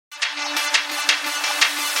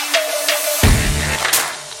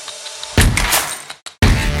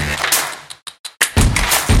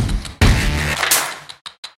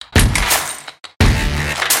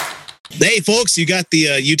Hey, folks, you got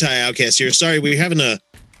the Utah Outcast here. Sorry, we're having a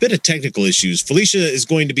bit of technical issues. Felicia is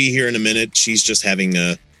going to be here in a minute. She's just having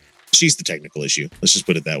she's the technical issue. Let's just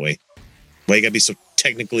put it that way. Why you gotta be so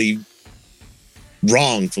technically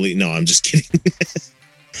wrong, Felicia? No, I'm just kidding.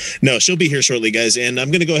 No, she'll be here shortly, guys. And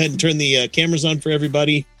I'm going to go ahead and turn the cameras on for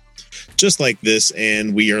everybody, just like this.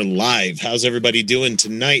 And we are live. How's everybody doing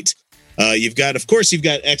tonight? You've got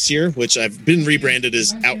X here, which I've been rebranded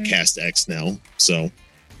as Outcast X now. So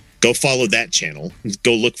go follow that channel.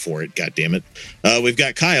 Go look for it. God damn it. We've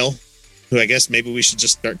got Kyle, who I guess maybe we should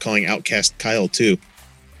just start calling Outcast Kyle too.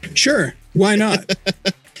 Sure. Why not?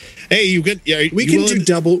 Hey, you good? Yeah, we can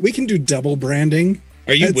do double branding.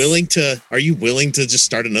 Are you willing to just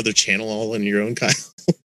start another channel all on your own, Kyle?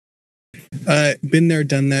 Been there,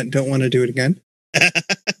 done that. Don't want to do it again.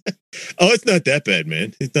 Oh, it's not that bad,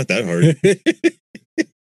 man. It's not that hard.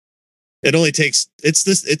 It only takes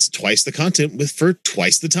it's twice the content for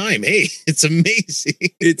twice the time. Hey, it's amazing.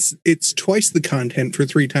 It's twice the content for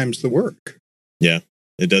 3 times the work. Yeah,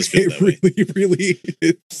 it does feel that way. It really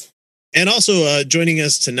is. And also joining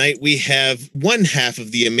us tonight, we have one half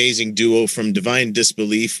of the amazing duo from Divine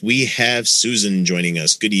Disbelief. We have Susan joining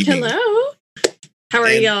us. Good evening. Hello. How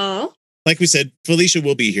are y'all? Like we said, Felicia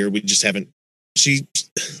will be here. We just haven't.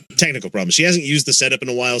 Technical problems. She hasn't used the setup in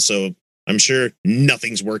a while, so I'm sure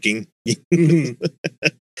nothing's working. Mm-hmm.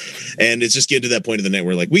 And it's just getting to that point of the night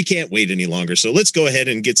where we can't wait any longer. So let's go ahead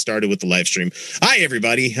and get started with the live stream. Hi,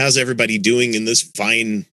 everybody. How's everybody doing in this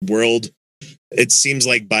fine world? It seems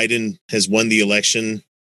like Biden has won the election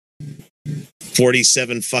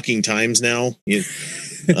 47 fucking times now.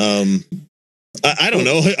 I don't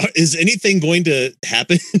know. Is anything going to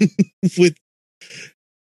happen with?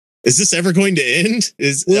 Is this ever going to end?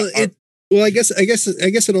 I guess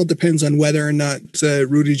it all depends on whether or not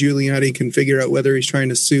Rudy Giuliani can figure out whether he's trying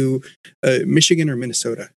to sue Michigan or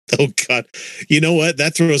Minnesota. Oh God! You know what?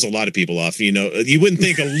 That throws a lot of people off. You wouldn't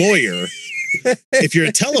think a lawyer. If you're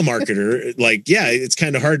a telemarketer, it's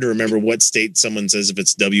kind of hard to remember what state someone says, if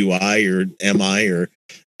it's WI or MI or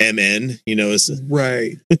MN,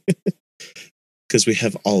 right. Because we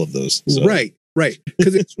have all of those. So. Right.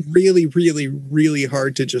 Because it's really, really, really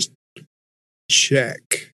hard to just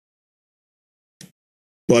check.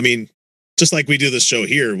 Well, I mean, just like we do the show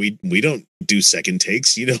here, we don't do second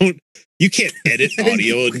takes. You can't edit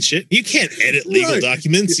audio and shit. You can't edit legal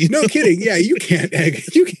documents. No kidding. Yeah, you can't.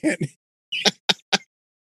 You can't.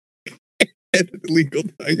 Legal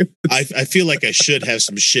documents. I feel like I should have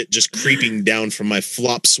some shit just creeping down from my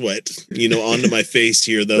flop sweat, onto my face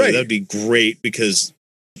here, though. Right. That'd be great because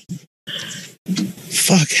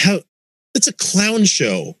it's a clown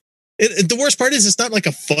show. The worst part is it's not like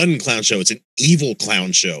a fun clown show. It's an evil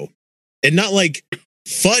clown show, and not like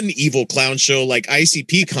fun evil clown show like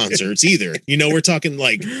ICP concerts either. We're talking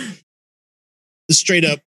like straight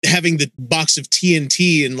up having the box of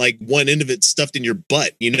TNT and one end of it stuffed in your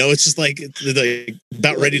butt. It's just like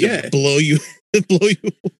about ready to blow you away.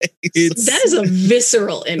 That is a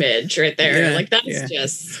visceral image right there. Yeah, that's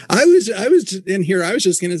just. I was in here. I was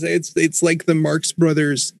just gonna say it's like the Marx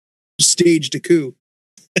Brothers staged a coup.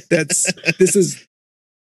 This is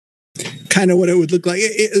kind of what it would look like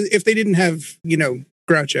if they didn't have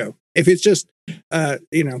Groucho. If it's just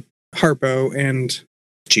Harpo and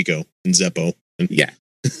Chico and Zeppo.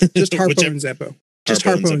 Just Harpo and Zeppo. Just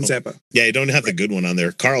Harpo and Zeppo. Yeah, you don't have the good one on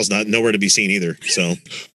there. Carl's nowhere to be seen either. So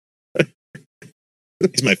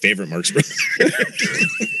he's my favorite Marx brother.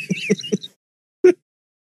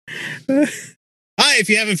 Hi, if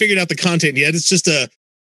you haven't figured out the content yet, it's just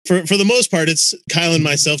for the most part, it's Kyle and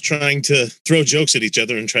myself trying to throw jokes at each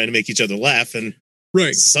other and trying to make each other laugh. And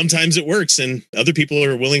sometimes it works and other people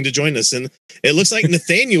are willing to join us. And it looks like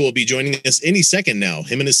Nathaniel will be joining us any second now,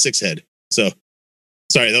 him and his 6 head. So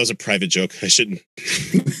sorry, that was a private joke. I shouldn't.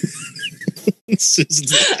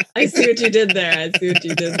 I see what you did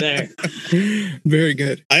there. Very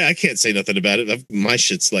good. I can't say nothing about it. My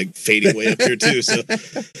shit's fading way up here too. So,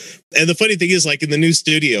 and the funny thing is, in the new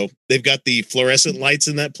studio, they've got the fluorescent lights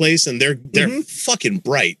in that place, and they're fucking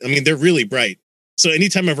bright. I mean, they're really bright. So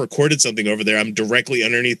anytime I've recorded something over there, I'm directly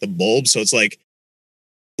underneath the bulb. So it's like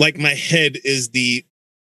my head is the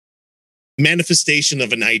manifestation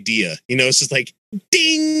of an idea. It's just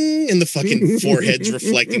ding, and the fucking forehead's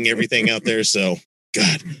reflecting everything out there. So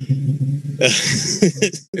God,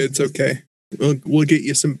 it's okay. We'll get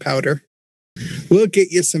you some powder.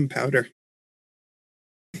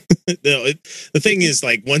 No, the thing is,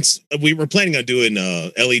 once we were planning on doing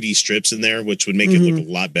LED strips in there, which would make it look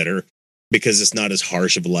a lot better because it's not as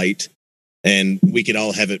harsh of light, and we could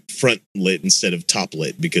all have it front lit instead of top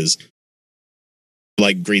lit because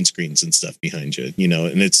green screens and stuff behind you,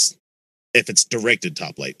 and it's if it's directed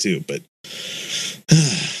top light too. But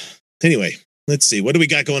anyway, let's see. What do we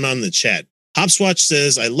got going on in the chat? Hopswatch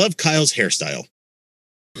says, I love Kyle's hairstyle.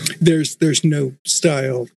 There's no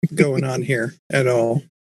style going on here at all.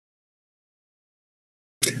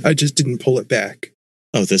 I just didn't pull it back.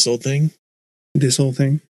 Oh, this old thing? This whole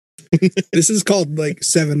thing. This is called like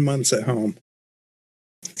 7 months at home.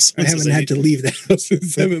 I haven't had to leave the house in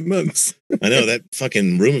 7 months. I know that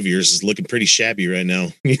fucking room of yours is looking pretty shabby right now.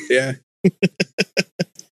 Yeah. A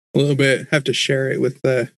little bit. Have to share it with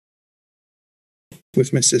my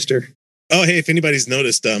sister. Oh, hey, if anybody's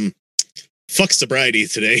noticed, fuck sobriety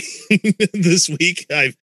today. This week,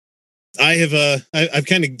 I've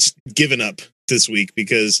kind of given up this week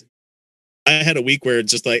because I had a week where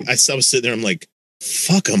it's just like I was sitting there, I'm like,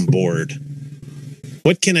 fuck, I'm bored.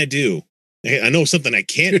 What can I do? Hey, I know something I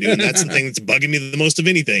can't do, and that's the thing that's bugging me the most of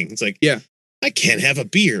anything. It's like, yeah, I can't have a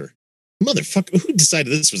beer. Motherfucker, who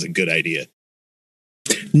decided this was a good idea?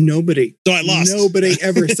 Nobody. So I lost. Nobody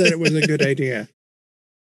ever said it was a good idea.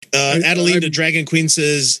 Adeline, the Dragon Queen,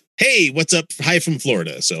 says, hey, what's up? Hi from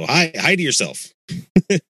Florida. So hi to yourself.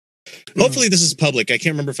 Hopefully this is public. I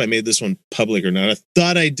can't remember if I made this one public or not. I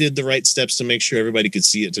thought I did the right steps to make sure everybody could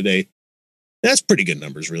see it today. That's pretty good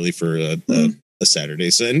numbers, really, for a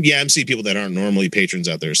Saturday. So, and yeah, I'm seeing people that aren't normally patrons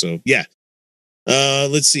out there. So yeah.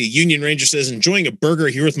 Let's see. Union Ranger says, enjoying a burger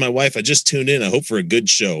here with my wife. I just tuned in. I hope for a good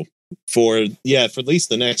show for at least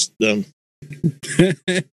the next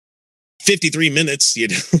 53 minutes, you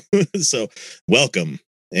know. So welcome.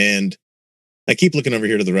 And I keep looking over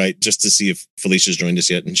here to the right just to see if Felicia's joined us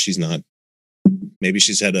yet, and she's not. Maybe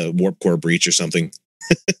she's had a warp core breach or something.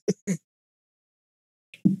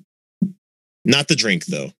 Not the drink,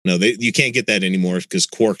 though. No, you can't get that anymore because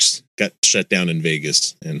Quarks got shut down in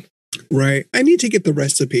Vegas. And right. I need to get the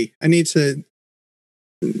recipe. I need to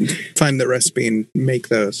find the recipe and make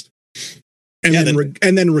those. And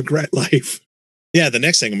then regret life. Yeah, the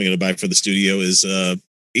next thing I'm going to buy for the studio is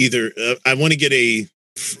either I want to get a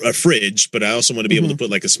fridge, but I also want to be able to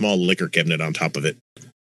put like a small liquor cabinet on top of it.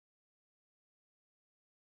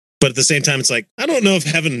 But at the same time, it's like, I don't know if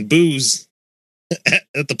having booze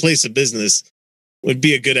at the place of business would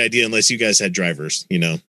be a good idea unless you guys had drivers, you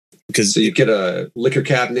know? Because so you get a liquor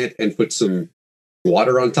cabinet and put some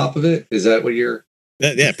water on top of it. Is that what you're?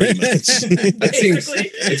 Yeah, pretty much. That seems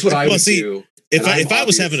it's what I would do. If I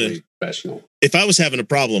was having professional, if I was having a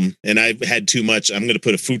problem and I had too much, I'm going to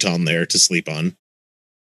put a futon there to sleep on.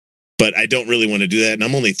 But I don't really want to do that, and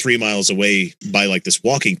I'm only 3 miles away by like this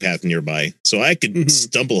walking path nearby, so I could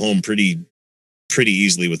stumble home pretty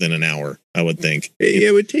easily within an hour. I would think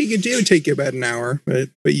it would take you about an hour, but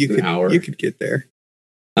you could get there.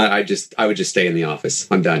 I would just stay in the office.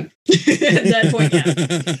 I'm done. At that point,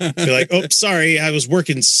 yeah. Be like, oh, sorry, I was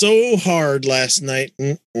working so hard last night.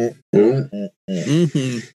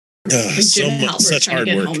 Such hard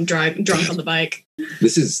work. Home drunk on the bike.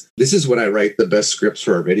 This is when I write the best scripts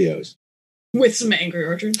for our videos. With some Angry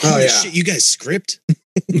Orchard. Oh yeah, shit, you guys script?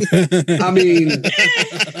 I mean,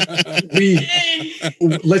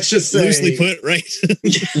 let's just say loosely put, right?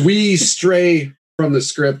 We stray from the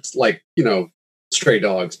script like, you know, stray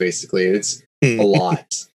dogs, basically. It's a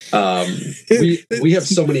lot. We have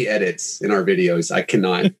so many edits in our videos. I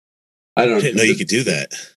didn't know you could do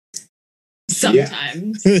that.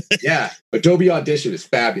 Sometimes. Yeah. Adobe Audition is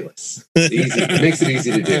fabulous. It makes it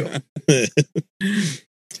easy to do.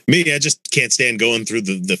 Me, I just can't stand going through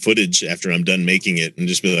the footage after I'm done making it and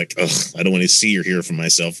just be like, ugh, I don't want to see or hear from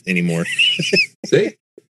myself anymore. See?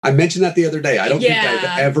 I mentioned that the other day. I don't think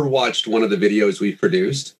I've ever watched one of the videos we've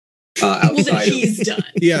produced outside that he's done.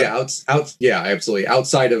 Yeah, absolutely.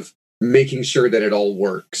 Outside of making sure that it all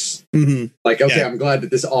works. Mm-hmm. Like, okay, I'm glad that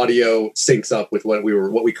this audio syncs up with what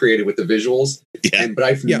we created with the visuals. Yeah. But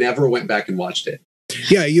I've never went back and watched it.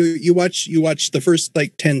 Yeah, you watch the first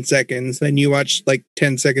like 10 seconds, then you watch like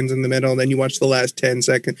 10 seconds in the middle, then you watch the last 10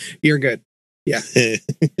 seconds. You're good. Yeah. See,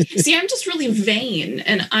 I'm just really vain,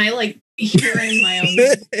 and I like hearing my own.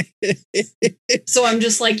 So I'm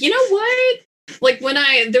just like, you know what? Like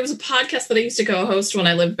there was a podcast that I used to co-host when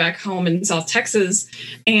I lived back home in South Texas,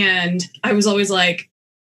 and I was always like,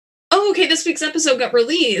 oh, okay, this week's episode got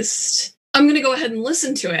released. I'm going to go ahead and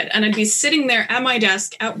listen to it. And I'd be sitting there at my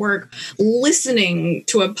desk at work, listening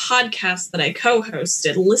to a podcast that I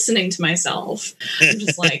co-hosted, listening to myself. I'm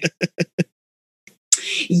just like,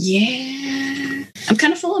 yeah, I'm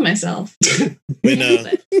kind of full of myself.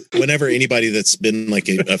 Whenever anybody that's been like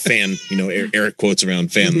a fan, you know, Eric quotes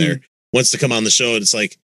around fan there, wants to come on the show, it's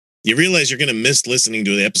like, you realize you're going to miss listening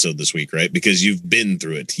to the episode this week, right? Because you've been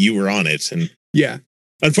through it. You were on it. And yeah.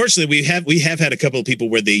 Unfortunately, we have had a couple of people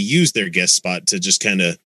where they use their guest spot to just kind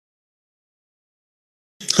of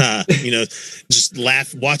Just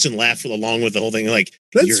watch and laugh along with the whole thing. Like,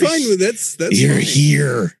 That's fine with that's you're fine.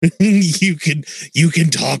 here. you can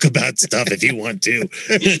talk about stuff if you want to.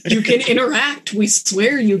 You can interact. We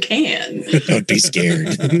swear you can. Don't be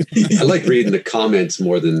scared. I like reading the comments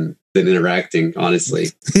more than interacting, honestly.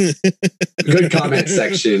 A good comment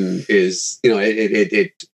section is,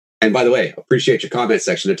 it and by the way, appreciate your comment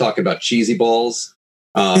section. They're talking about cheesy balls,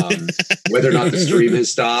 whether or not the stream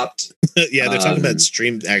has stopped. Yeah, they're talking about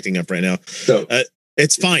stream acting up right now. So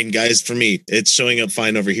it's fine, guys. For me, it's showing up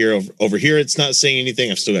fine over here. Over here, it's not saying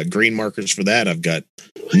anything. I've still got green markers for that. I've got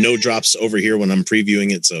no drops over here when I'm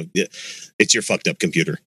previewing it. So yeah, it's your fucked up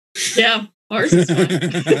computer. Yeah, ours is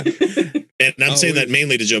fine. And I'm saying that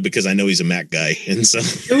mainly to Joe because I know he's a Mac guy, and so.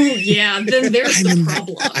 Oh yeah, then there's the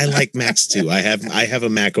problem. I like Macs too. I have a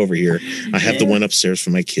Mac over here. I have the one upstairs for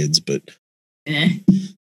my kids, but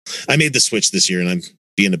I made the switch this year, and I'm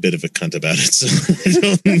being a bit of a cunt about it. So I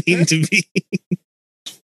don't mean to be.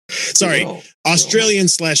 Sorry,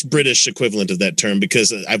 Australian/British equivalent of that term,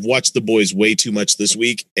 because I've watched The Boys way too much this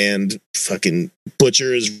week, and fucking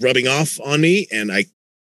Butcher is rubbing off on me, and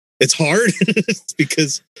it's hard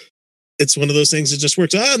because it's one of those things that just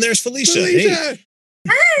works. Ah, and there's Felicia. Hey.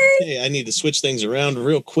 Hi. Hey, I need to switch things around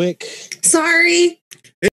real quick. Sorry.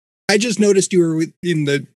 I just noticed you were in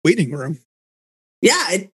the waiting room.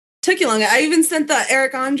 Yeah, it took you long. I even sent the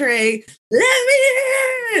Eric Andre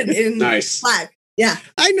 "Let me in" nice. Slack. Yeah,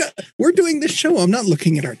 I know we're doing this show. I'm not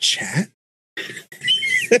looking at our chat.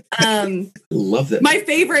 Love that. My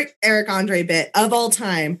favorite Eric Andre bit of all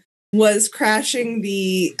time was crashing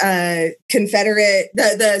the Confederate,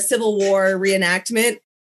 the Civil War reenactment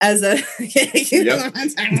as a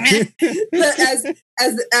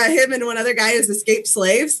as him and one other guy as escaped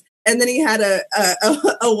slaves, and then he had a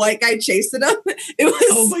white guy chasing him. It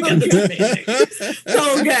was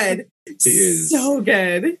so good. He is so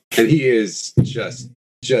good, and he is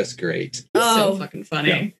just great. So fucking funny.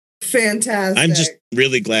 Yeah. Fantastic. I'm just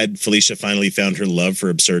really glad Felicia finally found her love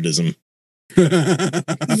for absurdism. Yeah,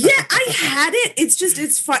 I had it. It's just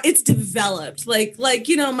it's fun. It's developed like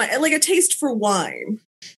a taste for wine.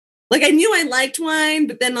 Like I knew I liked wine,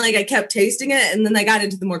 but then I kept tasting it, and then I got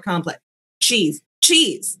into the more complex cheese.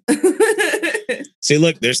 See,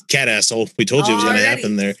 look, there's cat asshole. We told you it was going to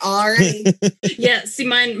happen there. Already. Yeah, see,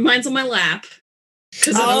 mine's on my lap,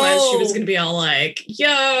 because otherwise she was going to be all like,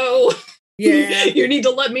 "Yo, yeah, you need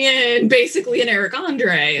to let me in." Basically, an Eric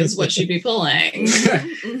Andre is what she'd be pulling.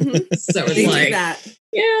 Mm-hmm. So it's They do like, that.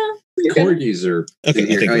 yeah. Corgis are Okay, in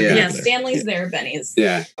here. I think Oh, we're yeah. Yeah, Stanley's there, Benny's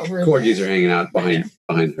Yeah. over Corgis there. are hanging out behind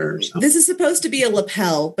her. So. This is supposed to be a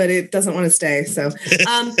lapel, but it doesn't want to stay. So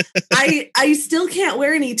I still can't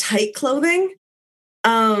wear any tight clothing.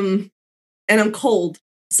 And I'm cold.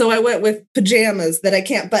 So I went with pajamas that I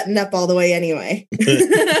can't button up all the way anyway.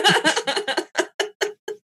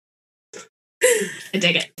 I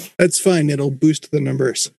dig it. That's fine. It'll boost the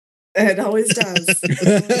numbers. It always does.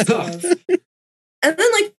 It always does. And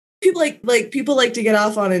then people like to get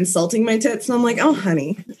off on insulting my tits, and I'm like, oh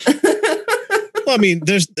honey. Well, I mean,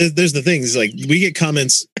 there's the things like we get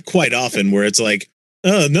comments quite often where it's like,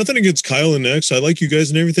 nothing against Kyle and X. I like you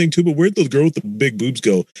guys and everything too, but where'd the girl with the big boobs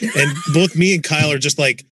go? And both me and Kyle are just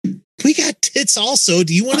like, we got tits also.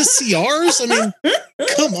 Do you want to see ours? I mean,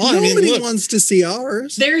 come on. Nobody look. wants to see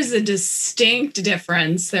ours. There's a distinct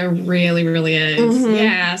difference. There really, really is. Mhm.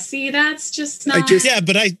 Yeah, see, that's just not. Yeah,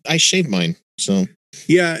 but I shaved mine, so.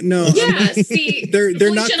 Yeah, no. Yeah, see, They're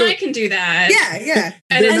Felicia not and I can do that. Yeah.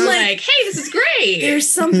 And They're then not- like, hey, this is great. There's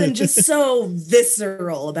something just so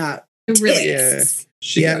visceral about It really tits.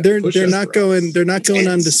 Yeah, they're not going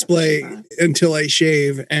on display until I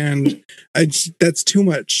shave, and that's too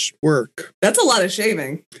much work. That's a lot of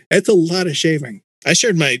shaving. It's a lot of shaving. I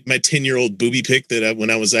shared my 10-year-old booby pic that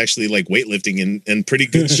when I was actually like weightlifting in pretty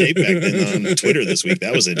good shape back then on Twitter this week.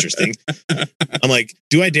 That was interesting. I'm like,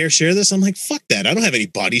 do I dare share this? I'm like, fuck that. I don't have any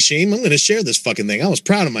body shame. I'm going to share this fucking thing. I was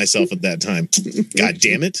proud of myself at that time. God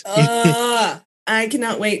damn it. I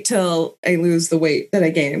cannot wait till I lose the weight that I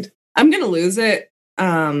gained. I'm going to lose it.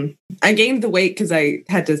 I gained the weight because I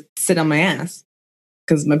had to sit on my ass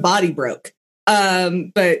because my body broke.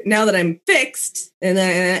 But now that I'm fixed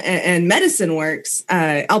and medicine works,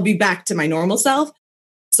 I'll be back to my normal self.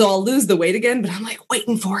 So I'll lose the weight again, but I'm like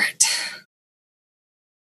waiting for it.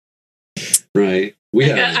 Right.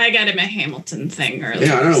 I got him a Hamilton thing earlier.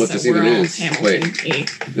 Yeah, I don't know what this we're even all is. Hamilton-y.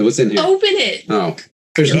 What's in here? Open it. Oh,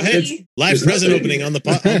 There's, Go ahead. it's- Live There's present nothing. opening on the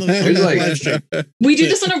There's like- live stream. We do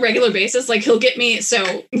this on a regular basis. Like he'll get me,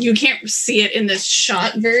 so you can't see it in this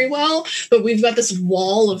shot very well, but we've got this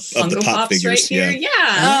wall of Of the Funko pop Pops right figures, here. yeah.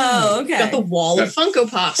 Yeah. Oh, We've got the okay. wall of Funko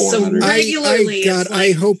Pops. So 400. regularly, God, it's I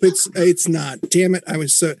like, hope it's not. Damn it! I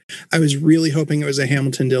was really hoping it was a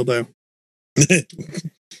Hamilton dildo.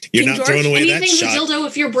 You're King not George, throwing away that anything's a shot. dildo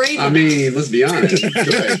if you're brave. I enough. mean, let's be honest. Good.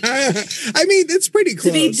 I mean, it's pretty To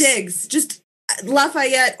close. be Diggs, just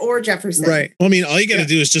Lafayette or Jefferson. Right. Well, I mean, all you got to Yeah.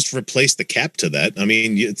 do is just replace the cap to that. I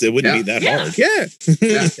mean, it wouldn't be that Yeah. hard. Yeah.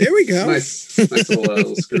 Yeah. There we go. Nice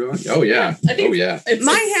little screw on. Oh yeah. I think- Oh yeah. It's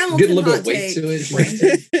My like- Hamilton Get a little hot bit of weight take. to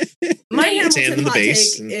it. My Sand in Hamilton the hot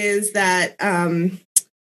base take and- is that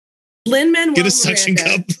Lin-Manuel Get a suction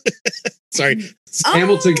Miranda- cup. Sorry, Oh.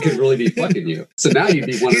 Hamilton could really be fucking you. So now you'd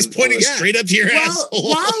be one he's of pointing yeah. straight up to your asshole.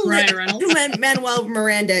 While Ryan Reynolds. Manuel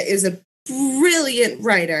Miranda is a brilliant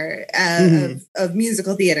writer of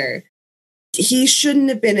musical theater, he shouldn't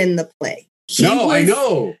have been in the play. He No, I was-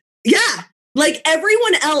 know. Yeah, like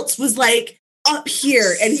everyone else was like up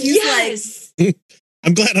here, and he's yes.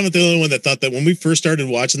 I'm glad I'm not the only one that thought that when we first started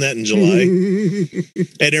watching that in July,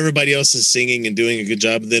 and everybody else is singing and doing a good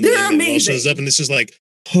job. Then They're Lin-Manuel amazing. shows up, and it's just like,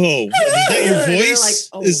 oh, is that your They're voice?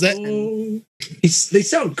 like, oh, Is that? They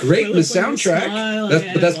sound great in the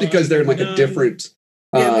soundtrack. But that's because they're in like a different.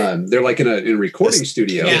 They're like in a recording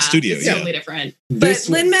studio. Yeah. studio, It's yeah. totally different. But This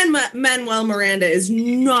Lin-Manuel Miranda is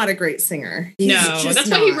not a great singer. He's No, just that's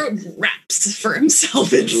why he not. wrote raps for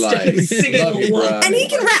himself instead of Like, singing love you, along. bro. And he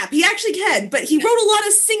can rap. He actually can, but he wrote a lot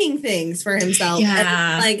of singing things for himself.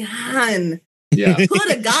 Yeah. And like, hun, Yeah. could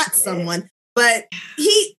have got someone. But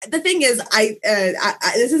the thing is, I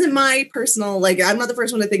this isn't my personal, like, I'm not the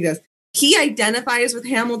first one to think this. He identifies with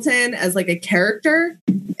Hamilton as like a character,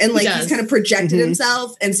 and like does. he's kind of projected Mhm.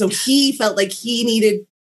 himself, and so he felt like he needed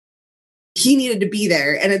to be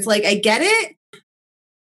there. And it's like, I get it,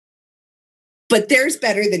 but there's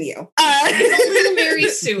better than you. It's a little Mary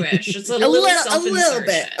Sue-ish. It's a little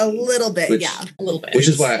little bit, Which- yeah. A little bit. Which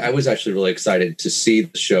is why I was actually really excited to see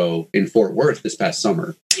the show in Fort Worth this past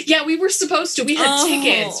summer. Yeah, we were supposed to. We had Oh,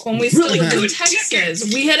 tickets when we still really lived in good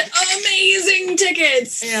Texas. We had amazing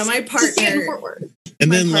tickets. Yeah, my to see it in partner. Fort Worth. And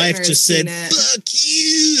My then life partner just has said, seen it. "Fuck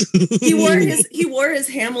you." He wore his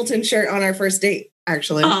Hamilton shirt on our first date,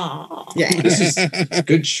 actually. Oh, Yeah. This is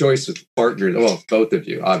good choice with partners. Well, both of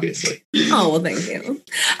you, obviously. Oh well, thank you.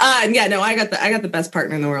 Yeah, no, I got the best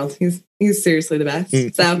partner in the world. He's seriously the best.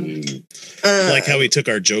 Mm. So, Mm. Like how he took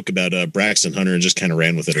our joke about Braxton Hunter and just kind of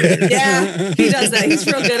ran with it earlier. yeah, he does that. He's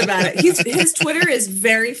real good about it. His Twitter is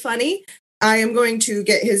very funny. I am going to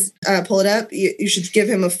get his pull it up. You should give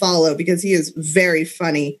him a follow because he is very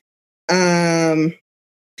funny. And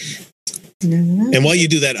while you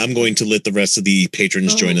do that, I'm going to let the rest of the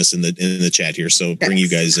patrons join us in the chat here. So bring you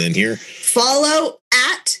guys in here. Follow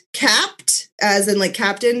at Capt, as in like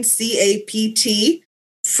Captain, CAPT,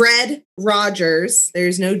 Fred Rogers.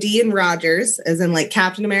 There's no D in Rogers, as in like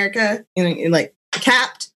Captain America, in like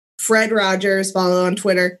Capt, Fred Rogers. Follow on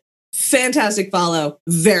Twitter. Fantastic follow.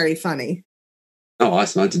 Very funny. Oh,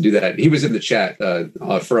 awesome. I had to do that. He was in the chat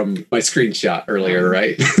from my screenshot earlier,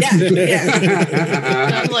 right? Yeah,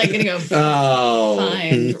 yeah. I'm like gonna go. Oh,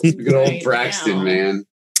 Fine. good old right Braxton, now. man.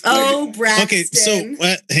 Oh, Braxton. Okay, so hang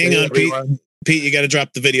Hey, on, Pete. everyone. Pete, you got to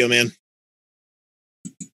drop the video, man.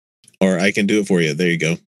 Or I can do it for you. There you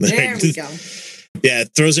go. There we go. Yeah,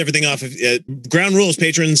 it throws everything off. Ground rules,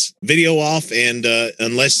 patrons. Video off, and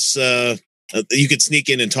unless you could sneak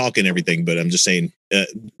in and talk and everything, but I'm just saying, wait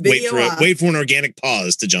Video off. for an organic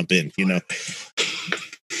pause to jump in. You know.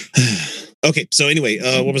 Okay, so anyway,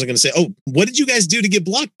 what was I going to say? Oh, what did you guys do to get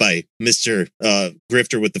blocked by Mr.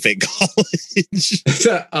 Grifter with the fake college?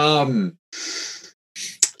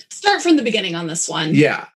 Start from the beginning on this one.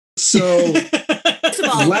 Yeah. So First of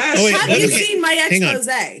all, last Oh, wait, have what you is it? seen my Hang on.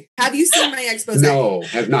 expose? Have you seen my expose? no,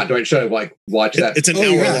 have not. Do I should I like watch that? It's an Oh,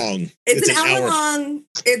 hour yeah. long. It's an hour long.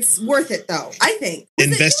 It's worth it though. I think. Was it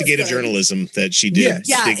was Investigative good. journalism that she did, Yes.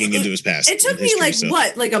 Yeah, digging into his past. It took me history, like so.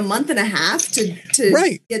 what, like a month and a half to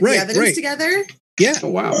Right, get right, the evidence right. together. Yeah. Oh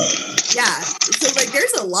wow. Yeah. So like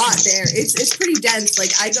there's a lot there. It's pretty dense.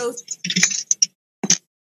 Like I go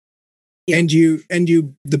And you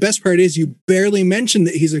the best part is you barely mentioned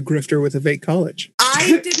that he's a grifter with a fake college.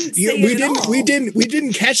 I didn't say We it didn't at all. we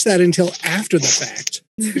didn't catch that until after the fact.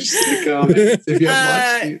 Just the comments. If you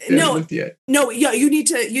haven't watched it, no. looked yet. No, yeah, you need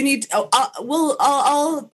to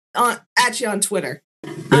I'll add you on Twitter.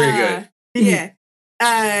 Very good. Yeah.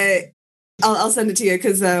 I'll send it to you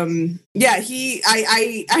because yeah,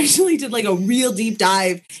 I actually did like a real deep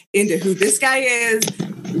dive into who this guy is,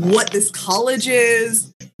 what this college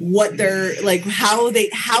is, what they're like, how they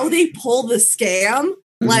pull the scam.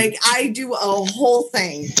 Like I do a whole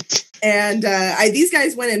thing. And these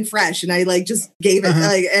guys went in fresh, and I like just gave it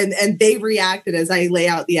like, and they reacted as I lay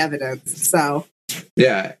out the evidence. So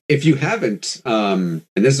yeah, if you haven't, and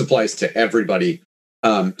this applies to everybody,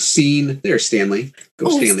 seen there's Stanley,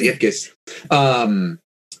 Stanley Ipkiss,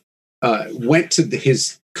 went to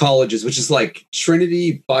his colleges, which is like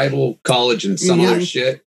Trinity Bible College and some other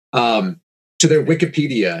shit, to their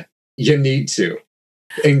Wikipedia. You need to,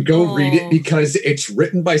 and go read it because it's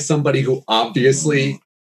written by somebody who obviously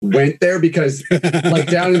went there, because like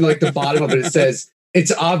down in like the bottom of it, it says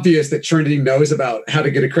it's obvious that Trinity knows about how to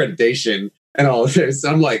get accreditation and all of this.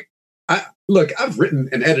 I'm like, I've written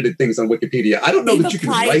and edited things on Wikipedia. I don't know that you can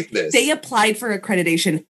write this. They applied for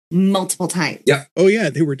accreditation multiple times. Yeah. Oh yeah,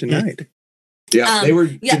 they were denied. Yeah, they were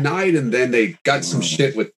denied, and then they got some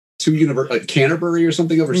shit with two like Canterbury or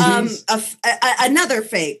something overseas. Another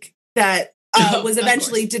fake that was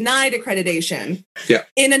eventually denied accreditation. Yeah.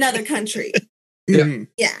 In another country. Yeah.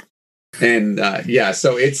 Yeah. And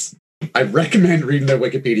so I recommend reading their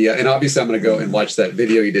Wikipedia, and obviously I'm going to go and watch that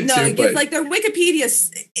video you did too. But like their Wikipedia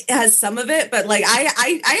has some of it, but like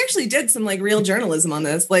I actually did some like real journalism on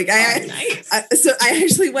this. Like so I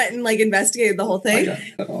actually went and like investigated the whole thing.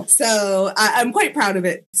 So I'm quite proud of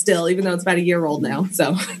it still, even though it's about a year old now.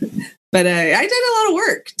 So, but I did a lot of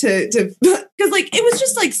work to because like it was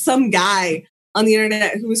just like some guy on the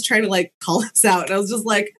internet who was trying to like call us out, and I was just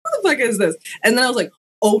like, "What the fuck is this?" And then I was like,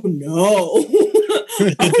 "Oh no."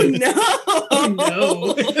 Oh no! Oh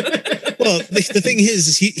no! Well, the thing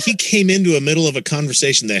is, he came into a middle of a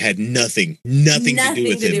conversation that had nothing to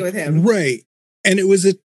do with him. Right, and it was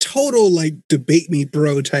a total like debate me,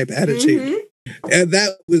 bro type attitude. And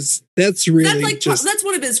that's really that's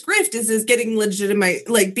one of his grift is getting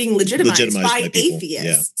being legitimized by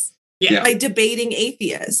atheists. Yeah. By debating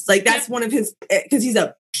atheists. Like that's one of his, because he's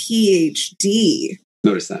a PhD.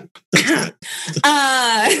 Notice that.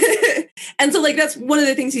 And so like that's one of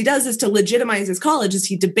the things he does is to legitimize his college is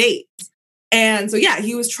he debates. And so yeah,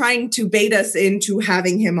 he was trying to bait us into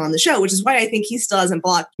having him on the show, which is why I think he still hasn't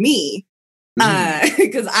blocked me.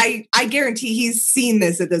 Because I guarantee he's seen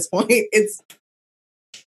this at this point.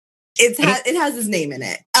 It has his name in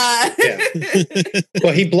it.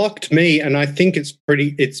 Well, he blocked me, and I think it's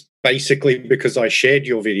basically because I shared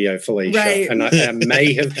your video, Felicia, right. And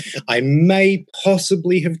I may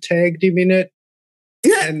possibly have tagged him in it,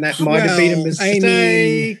 and that might have been a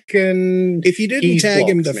mistake. And if you didn't tag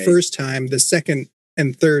him the first time, the second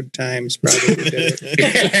and third times probably did it.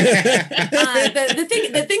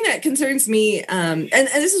 The thing that concerns me, and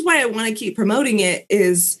this is why I want to keep promoting it,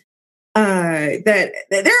 is that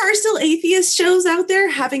there are still atheist shows out there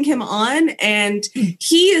having him on, and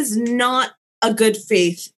he is not a good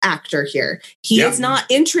faith actor here. He is not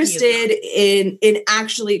interested in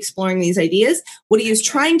actually exploring these ideas. What he is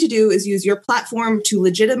trying to do is use your platform to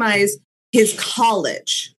legitimize his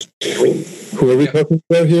college. Who are we talking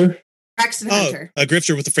about here? Braxton Hunter. A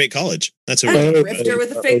grifter with a fake college. That's a grifter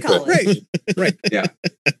with a fake college. Right. Yeah.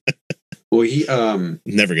 Well, he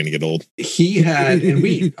never going to get old. He had, and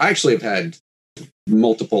I actually have had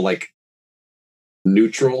multiple like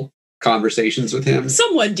neutral conversations with him.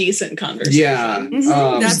 Somewhat decent conversations. Yeah.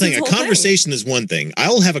 That's the thing. A conversation is one thing.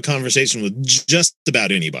 I'll have a conversation with just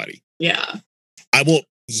about anybody. Yeah. I won't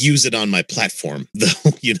use it on my platform though.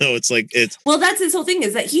 Well, that's his whole thing,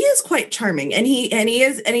 is that he is quite charming, and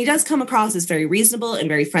he does come across as very reasonable and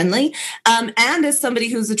very friendly, and as somebody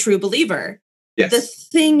who's a true believer. Yes. The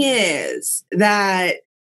thing is that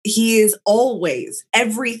he is always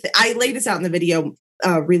everything. I laid this out in the video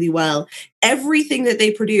really well. Everything that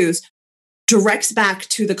they produce directs back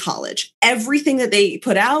to the college. Everything that they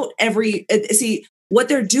put out, what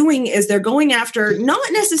they're doing is they're going after not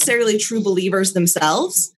necessarily true believers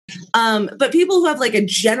themselves, but people who have like a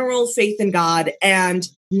general faith in God and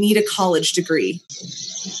need a college degree.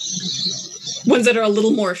 Ones that are a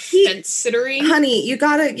little more fence-sittery. Honey, you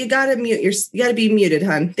gotta mute you gotta be muted,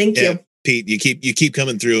 hon. Thank you. Pete, you keep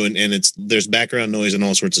coming through, and there's background noise and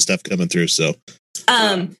all sorts of stuff coming through. So,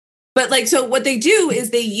 but so what they do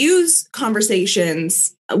is they use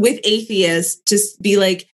conversations with atheists to be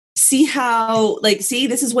like, see,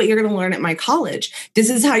 this is what you're going to learn at my college. This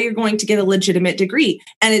is how you're going to get a legitimate degree.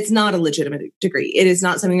 And it's not a legitimate degree. It is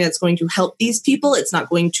not something that's going to help these people. It's not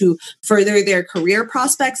going to further their career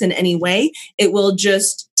prospects in any way. It will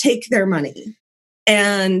just take their money.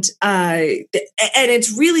 And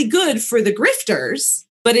it's really good for the grifters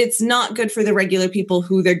but it's not good for the regular people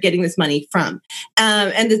who they're getting this money from.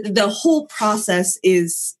 And the whole process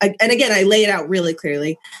is, and again, I lay it out really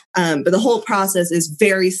clearly, but the whole process is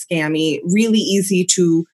very scammy, really easy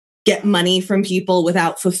to get money from people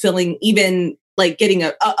without fulfilling, even like getting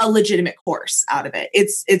a legitimate course out of it.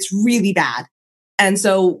 It's really bad. And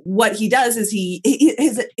so what he does is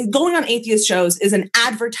his going on atheist shows is an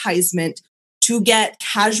advertisement to get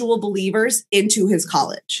casual believers into his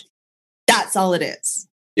college. That's all it is.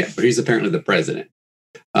 Yeah, but he's apparently the president.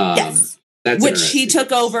 Yes. That's which he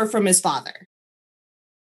took over from his father.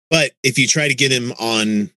 But if you try to get him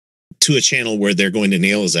on to a channel where they're going to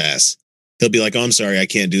nail his ass, he'll be like, "Oh, I'm sorry, I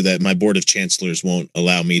can't do that. My board of chancellors won't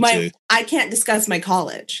allow me to." I can't discuss my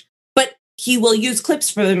college. But he will use clips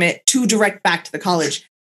from it to direct back to the college.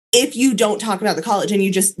 If you don't talk about the college and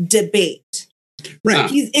you just debate. Right.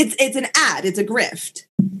 It's an ad. It's a grift.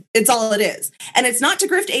 It's all it is. And it's not to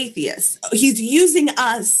grift atheists. He's using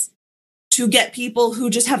us to get people who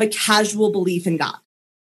just have a casual belief in God.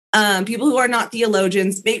 People who are not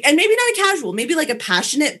theologians, and maybe not a casual, maybe like a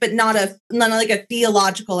passionate, but not like a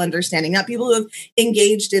theological understanding. Not people who have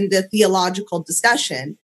engaged in the theological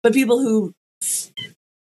discussion, but people who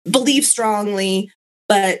believe strongly,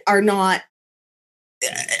 but are not,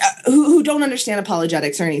 who don't understand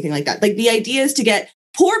apologetics or anything like that. Like the idea is to get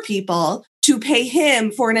poor people to pay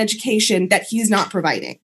him for an education that he's not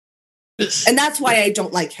providing. And that's why I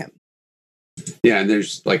don't like him. Yeah, and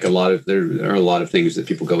there's like there are a lot of things that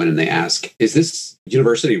people go in and they ask, is this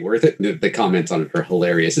university worth it? And the comments on it are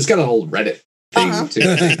hilarious. It's got a whole Reddit thing too.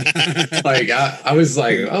 Like I was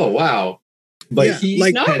like, oh wow. But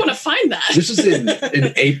I want to find that. This was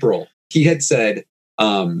in April. He had said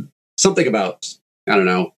something about, I don't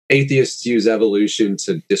know, atheists use evolution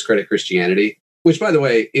to discredit Christianity, which by the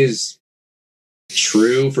way is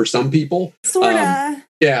true for some people. Sorta.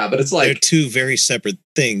 Yeah, but it's like they're two very separate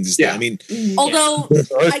things. Yeah. I mean, although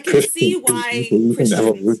I can see why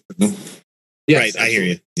Christians. Yes, right, I hear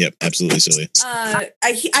you. Yep, absolutely, Sylvia.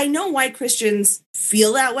 I know why Christians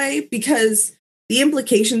feel that way, because the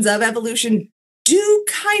implications of evolution do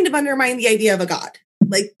kind of undermine the idea of a God.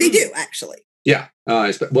 Like they do, actually. Yeah. Well,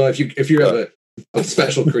 if you have a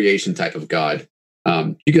special creation type of God,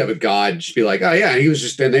 you could have a God just be like, oh yeah,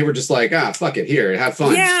 and they were just like, fuck it, here, have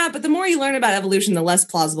fun. Yeah, but the more you learn about evolution, the less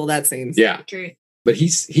plausible that seems. Yeah. True. But he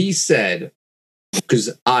said, because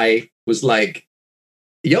I was like,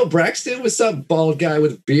 yo, Braxton, what's up, bald guy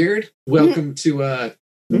with beard? Welcome to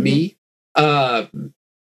me. Now,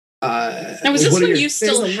 was this when you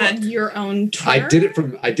still had your own Twitter? I did it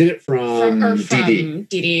from DD.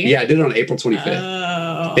 DD. Yeah, I did it on April 25th.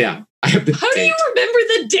 Oh. Yeah. I have the How date. do you remember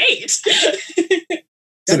the date?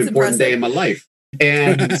 It's an important day in my life.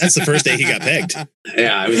 And that's the first day he got pegged.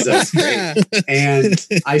 Yeah, that's great. And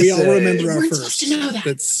we all remember our first. To know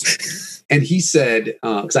that. And he said,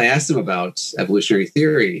 because I asked him about evolutionary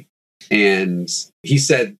theory, and he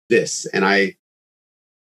said this, and I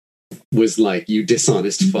was like, "You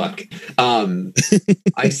dishonest fuck."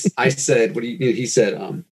 I said, "What do you?" He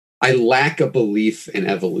said, "I lack a belief in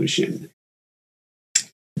evolution."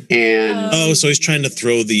 And so he's trying to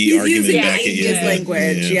throw the argument back at you.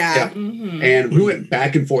 Language, yeah. Mm-hmm. And we went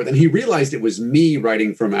back and forth, and he realized it was me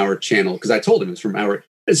writing from our channel, because I told him it's from our.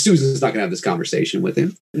 Susan's not going to have this conversation with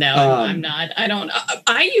him. No, I'm not. I don't.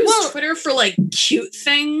 I use Twitter for like cute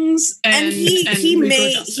things, and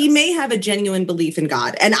he may have a genuine belief in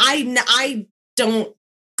God, and I don't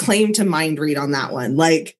claim to mind read on that one.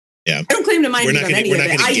 Like, yeah, I don't claim to mind read on any of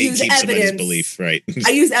it. I use evidence. Belief, right?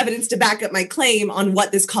 I use evidence to back up my claim on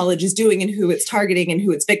what this college is doing and who it's targeting and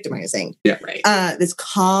who it's victimizing. Yeah, right. This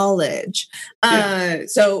college. But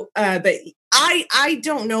I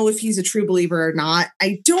don't know if he's a true believer or not.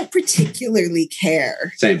 I don't particularly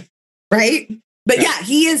care. Same. Right? But yeah,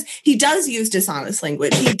 he does use dishonest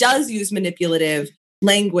language. He does use manipulative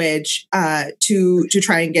language to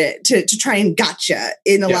try and get to try and gotcha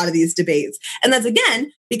in a lot of these debates. And that's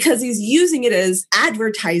again because he's using it as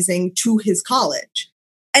advertising to his college.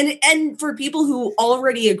 And for people who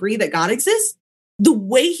already agree that God exists, the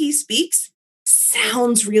way he speaks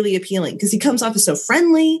sounds really appealing because he comes off as so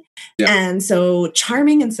friendly and so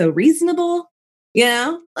charming and so reasonable, you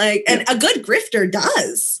know, like, and a good grifter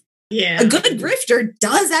does. Yeah. A good grifter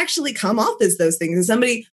does actually come off as those things, as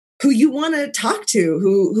somebody who you want to talk to,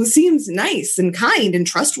 who seems nice and kind and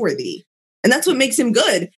trustworthy. And that's what makes him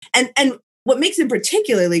good. And what makes him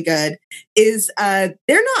particularly good is they're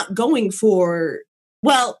not going for,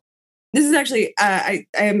 well, this is actually, I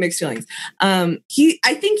have mixed feelings. I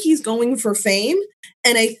think he's going for fame,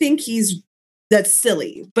 and I think that's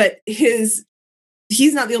silly, but he's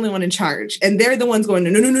not the only one in charge. And they're the ones going,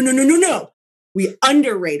 no. we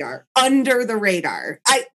under the radar.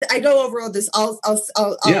 I go over all this. I'll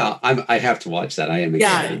yeah, I have to watch that. I am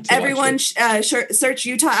excited. Yeah, everyone search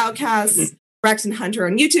Utah Outcasts, Braxton Hunter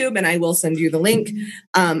on YouTube, and I will send you the link.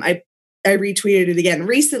 I retweeted it again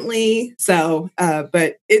recently, so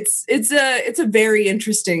but it's a very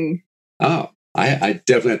interesting. Oh, I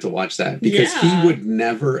definitely have to watch that because he would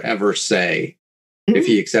never ever say if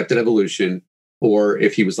he accepted evolution or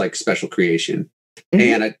if he was like special creation.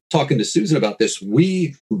 And talking to Susan about this,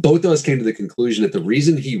 we both of us came to the conclusion that the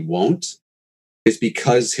reason he won't is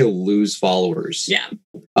because he'll lose followers. Yeah.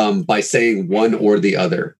 By saying one or the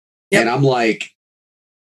other. Yep. And I'm like,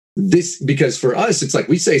 this, because for us, it's like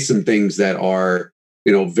we say some things that are,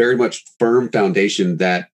 very much firm foundation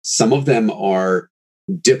that some of them are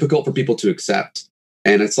difficult for people to accept.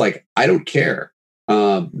 And it's like, I don't care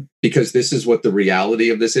because this is what the reality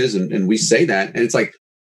of this is. And we say that. And it's like,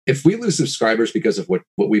 if we lose subscribers because of what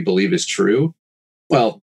we believe is true,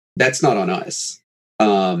 well, that's not on us.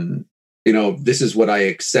 This is what I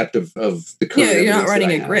accept of the current. Yeah, you're not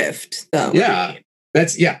running a grift, though. Yeah,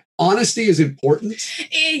 honesty is important.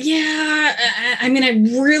 Yeah, I mean,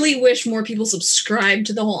 I really wish more people subscribe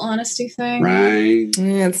to the whole honesty thing. Right.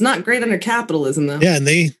 Yeah, it's not great under capitalism, though. Yeah, and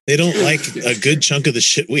they don't like a good chunk of the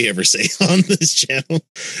shit we ever say on this channel.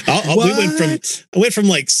 I went from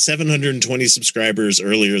like 720 subscribers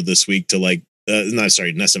earlier this week to like not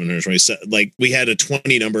 720. Like we had a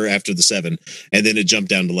 20 number after the 7, and then it jumped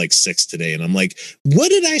down to like 6 today. And I'm like, what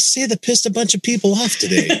did I say that pissed a bunch of people off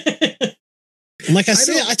today? I'm like,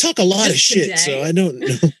 I talk a lot of shit, so I don't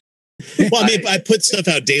know. Well, I mean, I put stuff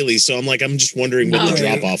out daily, so I'm like, I'm just wondering what the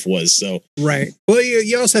drop off was. So right. Well,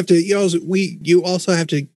 you also have to. You also have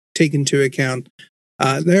to take into account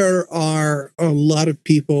there are a lot of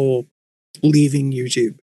people leaving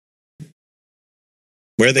YouTube.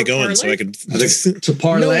 Where are they going? So I could to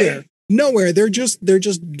parlay. Nowhere. They're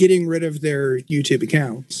just getting rid of their YouTube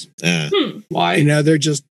accounts. Why? They're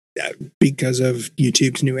just because of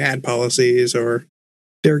YouTube's new ad policies, or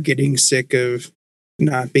they're getting sick of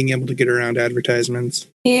not being able to get around advertisements.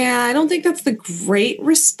 Yeah, I don't think that's the great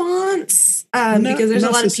response because there's a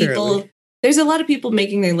lot of people. There's a lot of people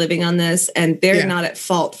making their living on this, and they're not at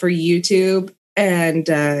fault for YouTube. And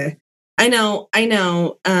I know,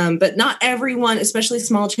 but not everyone, especially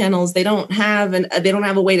small channels, they don't have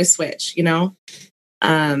a way to switch.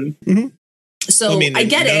 So I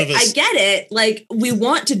get it. Like, we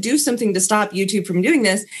want to do something to stop YouTube from doing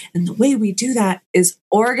this. And the way we do that is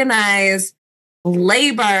organize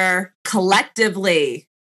labor collectively.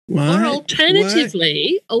 Or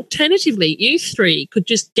alternatively, you three could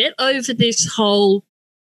just get over this whole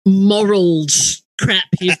morals crap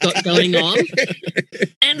you've got going on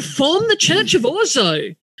and form the Church of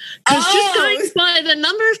Orzo. Because just going by the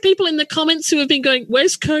number of people in the comments who have been going,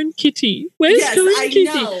 where's Cone Kitty? Kitty?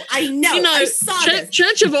 I know. I saw this.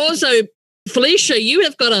 Church of Orzo, Felicia, you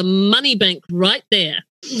have got a money bank right there.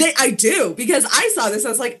 I do, because I saw this. I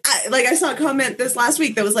was like, I saw a comment this last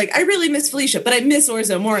week that was like, I really miss Felicia, but I miss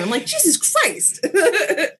Orzo more. And I'm like, Jesus Christ.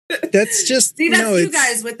 That's just you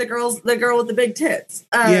guys with the girl with the big tits.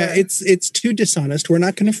 It's too dishonest. We're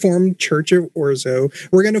not going to form Church of Orzo.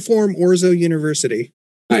 We're going to form Orzo University.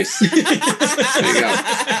 Nice. There you go. No.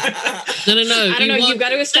 I don't know. You've got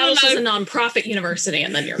to establish as a nonprofit university,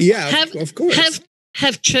 and then you're of course.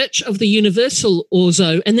 Have Church of the Universal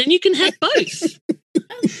Orzo, and then you can have both.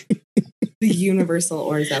 The Universal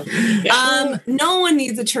Orzo. Yeah. No one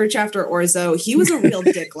needs a church after Orzo. He was a real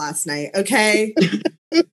dick last night. Okay.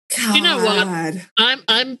 God. You know what?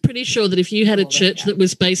 I'm pretty sure that if you had a church that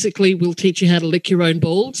was basically, we'll teach you how to lick your own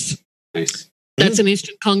balls. Nice. That's an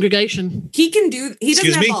instant congregation. He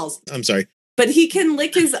doesn't have balls. I'm sorry. But he can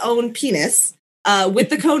lick his own penis with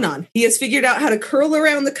the cone on. He has figured out how to curl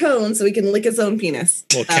around the cone so he can lick his own penis.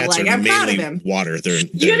 Well, cats are I'm proud of mainly him. water. You gotta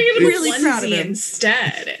give him really proud of him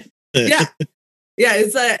instead. Yeah.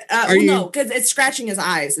 It's no, because it's scratching his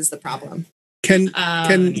eyes is the problem. Can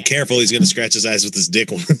be careful, he's going to scratch his eyes with his dick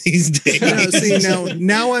one of these days.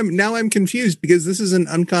 Now I'm confused because this is an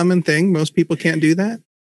uncommon thing. Most people can't do that.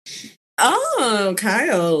 Oh,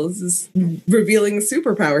 Kyle is revealing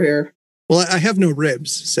superpower here. Well, I have no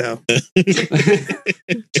ribs, so.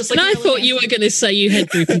 Just like I thought you were going to say you had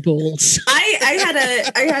droopy balls. I had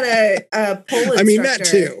a pole instructor. I mean, that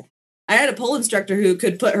too. I had a pole instructor who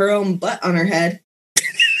could put her own butt on her head.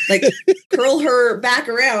 Like, curl her back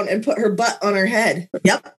around and put her butt on her head.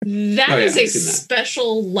 Yep. That is a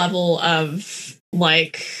special level of,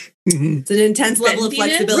 like... Mm-hmm. It's an intense level of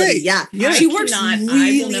flexibility. Right. Yeah. She works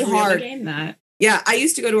really hard. That. Yeah, I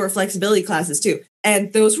used to go to her flexibility classes too.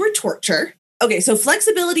 And those were torture. Okay, so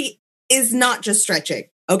flexibility is not just stretching.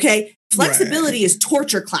 Okay, Flexibility is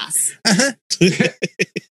torture class.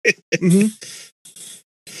 Mm-hmm.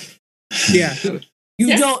 Yeah.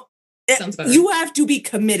 You don't. Sounds better. You have to be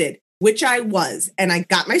committed, which I was, and I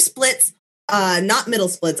got my splits. Not middle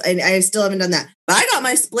splits. I still haven't done that, but I got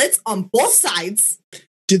my splits on both sides.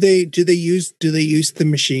 Do they use the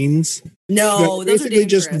machines? No, those are basically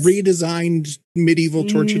dangerous. just redesigned medieval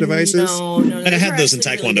torture devices. No, I had those in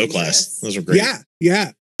actually Taekwondo really class. dangerous. Those were great.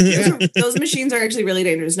 Yeah. Those machines are actually really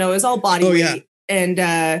dangerous. No, it was all body weight and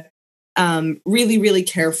really, really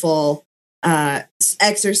careful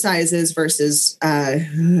exercises versus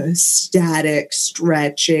static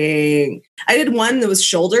stretching. I did one that was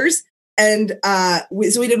shoulders, and so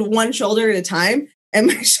we did one shoulder at a time, and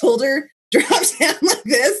my shoulder dropped down like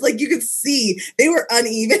this. Like you could see they were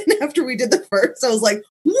uneven after we did the first. I was like,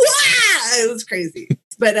 wow, it was crazy.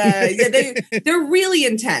 But they're really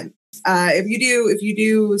intense. If you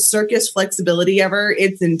do circus flexibility ever,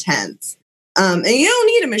 it's intense. And you don't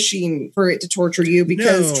need a machine for it to torture you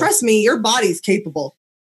because trust me, your body's capable.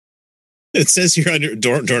 It says here on your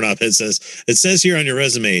doorknob, it says here on your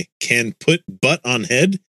resume, can put butt on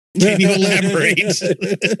head. Can you elaborate?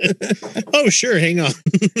 Oh, sure. Hang on.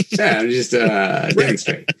 Yeah, I'm just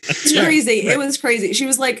demonstrating. It's crazy. Right. It was crazy. She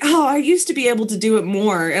was like, "Oh, I used to be able to do it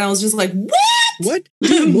more," and I was just like, "What? What?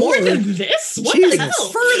 More than this? What the hell?"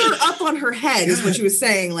 Further up on her head is what she was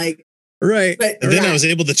saying. Like, right. But and then I was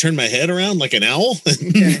able to turn my head around like an owl. So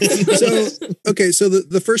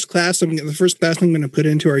the first class I'm going to put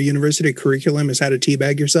into our university curriculum is how to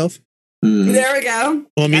teabag yourself. Mm. There we go.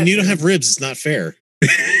 Well, I mean, you don't have ribs. It's not fair.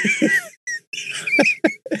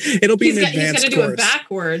 It'll be he's an advanced going to do it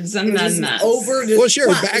backwards and then over. Well, sure.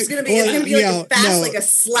 It's going to be like like a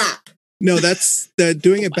slap. No, that's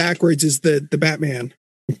doing it backwards is the Batman.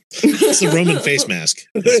 It's the Roman face mask.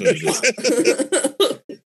 That's what it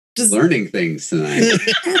is. Just learning things tonight.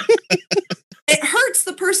 It hurts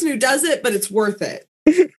the person who does it, but it's worth it.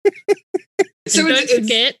 So don't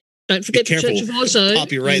forget the Church of Orzo.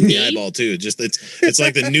 Pop you right in the eyeball too. Just it's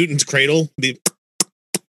like the Newton's cradle. The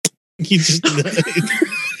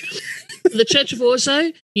Church of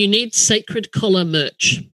Orzo, you need sacred collar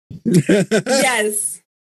merch. Yes.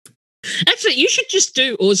 Actually, you should just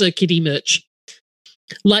do Orzo Kitty merch.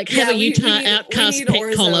 Like have a Utah Outcast pet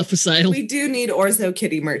Orzo. collar for sale. We do need Orzo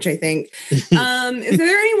Kitty merch, I think. Is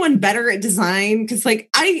there anyone better at design? Because like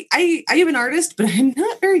I am an artist, but I'm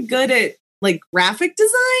not very good at like graphic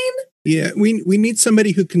design. Yeah, we need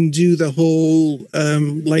somebody who can do the whole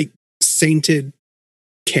like sainted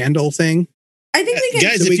candle thing. I think we can.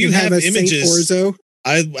 Guys, if you have images,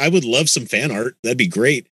 I would love some fan art. That'd be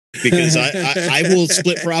great. Because I will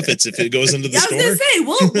split profits if it goes into the store. I was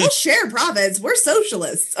gonna say we'll share profits. We're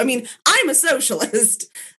socialists. I mean, I'm a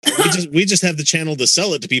socialist. we just have the channel to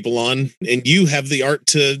sell it to people on, and you have the art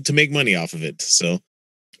to make money off of it. So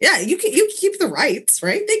yeah, you keep the rights,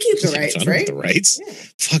 right? They keep the rights, right? The rights. Yeah.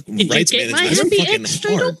 Fuck Did rights management. That's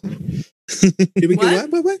fucking hard. Did we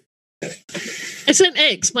get what? It's an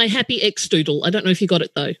X, my happy X doodle. I don't know if you got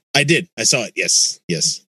it though. I did. I saw it. Yes.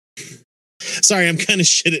 Sorry, I'm kind of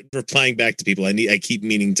shit at replying back to people. I keep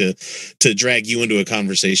meaning to drag you into a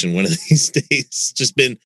conversation one of these days. It's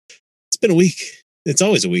been a week. It's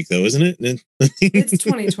always a week though, isn't it? It's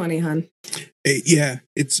 2020, hon. Yeah,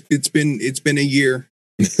 it's been a year.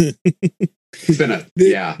 It's been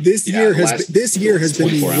this year has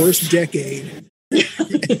been the worst decade.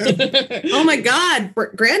 Oh my God,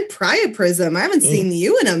 Grand Priapism! I haven't seen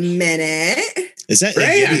you in a minute. Is that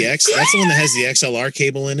the X? That's the one that has the XLR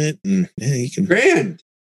cable in it. And yeah, you can. Grand.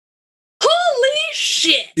 Holy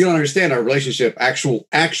shit! You don't understand our relationship. Actual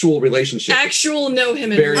relationship. Actual know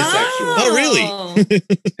him in very sexual. Oh, really?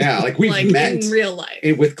 Yeah, like we've met in real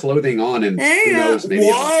life with clothing on, and who knows? Maybe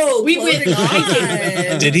we went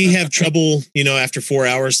on. Did he have trouble? After 4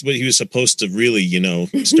 hours, but he was supposed to really,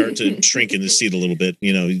 start to shrink in the seat a little bit.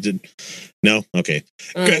 He did. No, okay.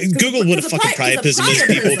 Google what a fucking priapism is,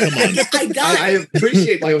 people. Come on. I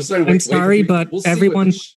appreciate. Like, I'm sorry, but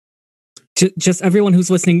everyone. Just everyone who's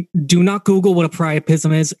listening, do not Google what a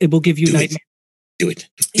priapism is. It will give you nightmares. Do it.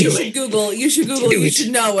 You should Google. You should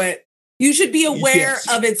know it. You should be aware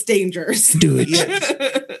of its dangers. Do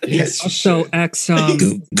it. Yes. So, X, my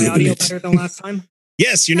audio better than last time?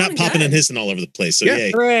 Yes, you're not popping and hissing all over the place. So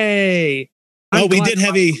yay. Hooray. We did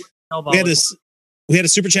have we had a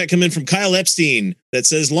super chat come in from Kyle Epstein that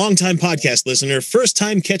says, long-time podcast listener, first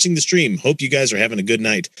time catching the stream. Hope you guys are having a good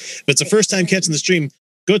night. If it's the first time catching the stream,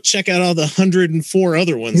 go check out all the 104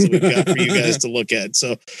 other ones that we've got for you guys to look at.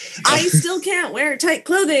 So I still can't wear tight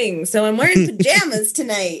clothing, so I'm wearing pajamas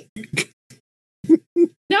tonight.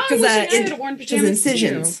 No, I had worn pajamas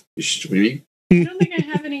incisions. I don't think I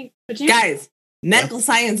have any Guys, medical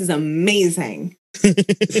science is amazing.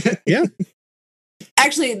 Yeah.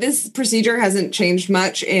 Actually, this procedure hasn't changed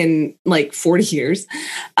much in like 40 years.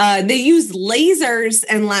 They use lasers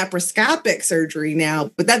and laparoscopic surgery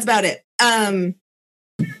now, but that's about it.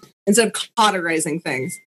 Instead of cauterizing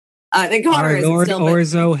things. They cauterize Our Lord still,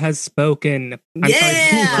 Orzo has spoken. Yeah.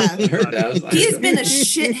 I heard that. He's been a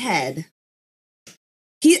shithead.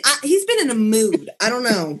 He's been in a mood. I don't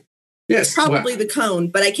know. Yes, It's probably the cone,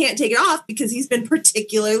 but I can't take it off because he's been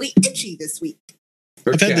particularly itchy this week.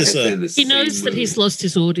 I've had this. He knows that he's lost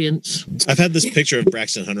his audience. I've had this picture of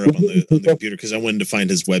Braxton Hunter up on the computer because I wanted to find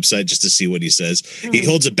his website just to see what he says. He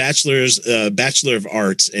holds a Bachelor of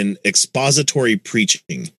Arts in expository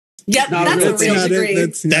preaching. Yep, that's a real degree.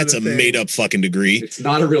 That's a made up fucking degree. It's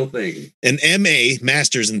not a real thing. An MA,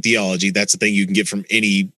 Master's in Theology. That's the thing you can get from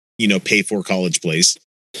any pay for college place.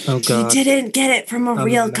 Oh God! He didn't get it from a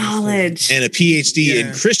real college. And a PhD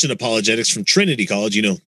in Christian apologetics from Trinity College.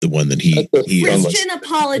 The one that he Christian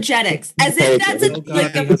apologetics, as if that's a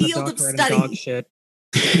field of study.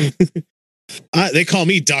 They call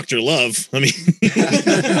me Dr. Love. I mean,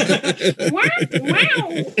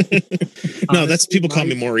 no, that's people call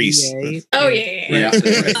me Maurice. Oh yeah.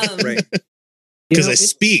 Right. Because I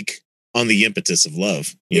speak on the impetus of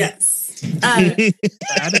love. Yes.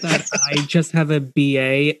 That I just have a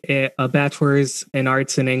BA, a bachelor's in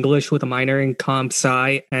arts and English with a minor in comp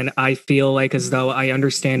sci, and I feel like as though I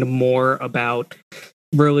understand more about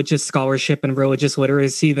religious scholarship and religious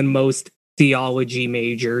literacy than most theology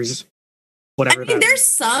majors. Whatever. I mean, there's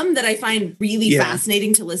some that I find really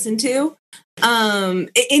fascinating to listen to.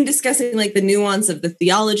 In discussing like the nuance of the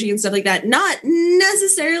theology and stuff like that, not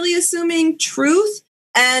necessarily assuming truth.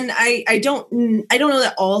 And I don't know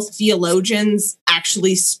that all theologians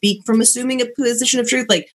actually speak from assuming a position of truth.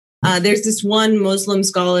 Like there's this one Muslim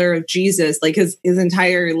scholar of Jesus, like his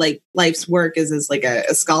entire like life's work is as like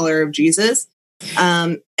a scholar of Jesus.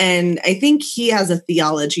 And I think he has a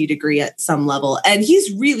theology degree at some level, and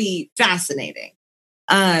he's really fascinating.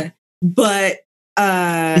 But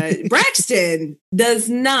Braxton does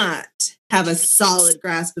not have a solid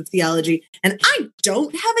grasp of theology, and I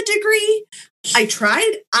don't have a degree. I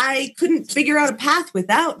tried. I couldn't figure out a path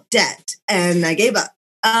without debt, and I gave up.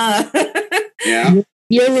 Yeah.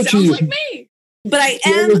 Sounds like me. But I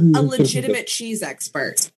am a legitimate cheese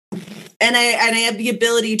expert. And I have the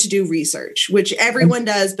ability to do research, which everyone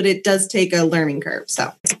does, but it does take a learning curve.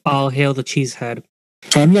 So all hail the cheesehead.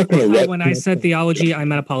 I'm not going to. When I said theology, I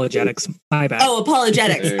meant apologetics. My bad. Oh,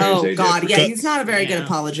 apologetics. Oh God, yeah, he's not a very good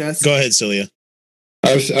apologist. Go ahead, Celia.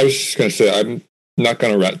 I was just going to say I'm not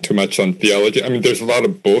going to rat too much on theology. I mean, there's a lot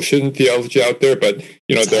of bullshit in theology out there, but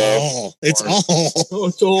it's all.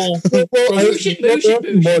 Well, there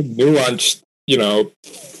are more nuanced,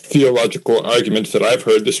 theological arguments that I've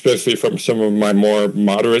heard, especially from some of my more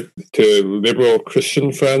moderate to liberal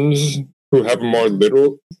Christian friends who have a more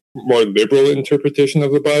liberal interpretation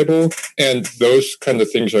of the Bible, and those kind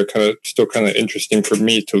of things are still kind of interesting for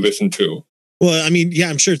me to listen to. Well, I mean, yeah,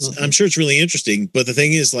 I'm sure it's really interesting, but the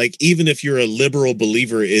thing is, like, even if you're a liberal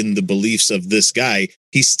believer in the beliefs of this guy,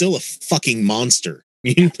 he's still a fucking monster.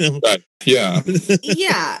 Right. Yeah.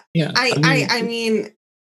 Yeah. I mean,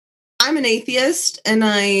 I'm an atheist, and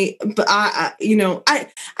I think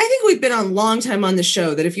we've been on a long time on the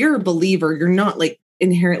show that if you're a believer, you're not like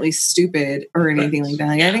inherently stupid or anything like that.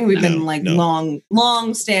 Like, I think we've been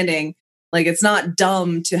long standing. Like, it's not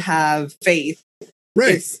dumb to have faith.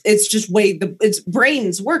 Right. It's just its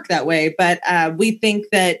brains work that way. But we think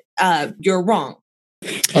that you're wrong.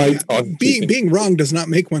 Being wrong does not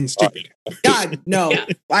make one stupid. God, no. Yeah.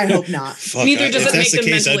 I hope not. Neither does it make them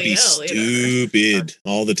case, mentally I'd be ill. Stupid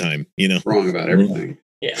all the time. Wrong about everything.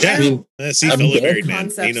 Yeah. I mean, see, fellow married man.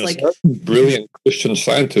 He knows. Like brilliant Christian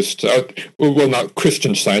scientists out. Well, not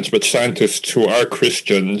Christian science, but scientists who are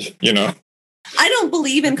Christians. I don't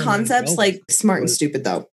believe in concepts like smart and stupid,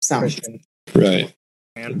 though. So, right.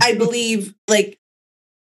 I believe, like,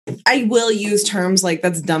 I will use terms like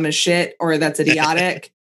 "that's dumb as shit" or "that's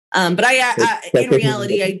idiotic," but I in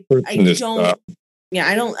reality, I don't. Yeah,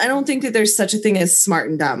 I don't think that there's such a thing as smart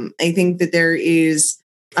and dumb. I think that there is.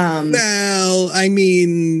 Well, I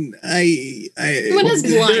mean, there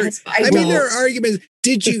are arguments.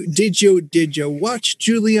 Did you watch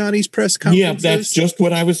Giuliani's press conference? Yeah, that's just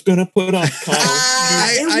what I was going to put up, Kyle.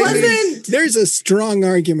 There's a strong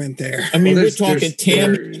argument there. I mean, we're talking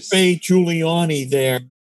Tammy Faye Giuliani there.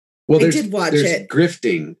 Well, I did watch it.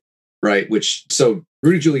 Grifting, right? Rudy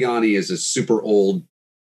Giuliani is a super old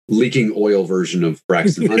leaking oil version of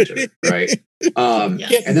Braxton Hunter, right? And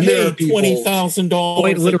then there are people,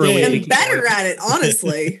 $20,000 literally, and better at it,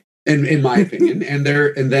 honestly. in my opinion. And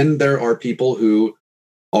then there are people who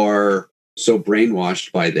are so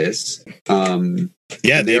brainwashed by this.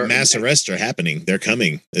 The mass arrests are happening. They're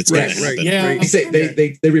coming. It's going to happen. Yeah.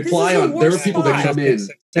 They reply on. There are people that come in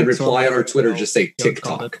and reply on our Twitter, just say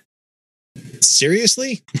TikTok.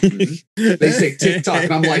 Seriously? They say TikTok,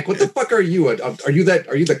 and I'm like, what the fuck are you? Are you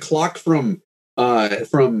the clock from what,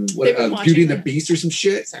 Beauty and the Beast or some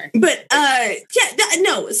shit? Sorry. But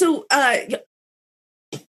no. So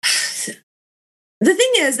the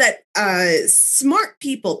thing is that smart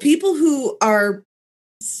people who are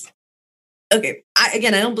okay. I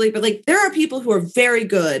don't believe, but like there are people who are very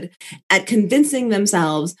good at convincing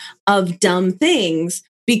themselves of dumb things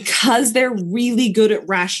because they're really good at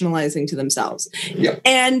rationalizing to themselves. Yeah.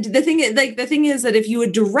 And the thing is that if you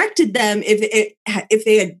had directed them, if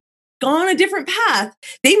they had gone a different path,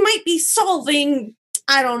 they might be solving,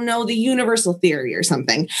 I don't know, the universal theory or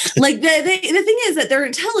something. Like the thing is that their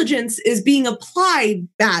intelligence is being applied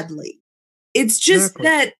badly. It's just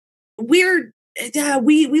that we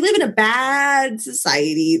live in a bad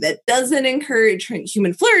society that doesn't encourage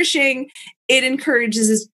human flourishing. It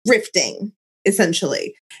encourages rifting,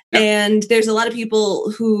 essentially. Yeah. And there's a lot of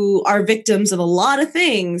people who are victims of a lot of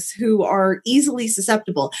things who are easily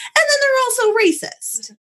susceptible. And then they're also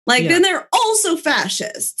racist. Then they're also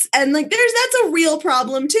fascists. And that's a real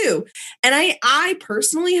problem too. And I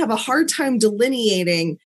personally have a hard time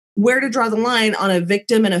delineating where to draw the line on a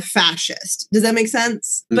victim and a fascist. Does that make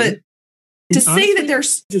sense? Mm-hmm. But to say that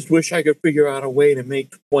there's... I just wish I could figure out a way to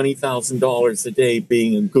make $20,000 a day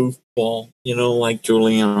being a goofball, like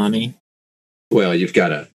Giuliani. Well, you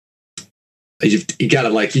gotta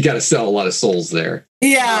sell a lot of souls there.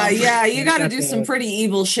 Yeah, you gotta do some pretty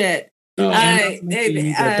evil shit. The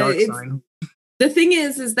thing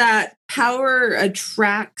is that power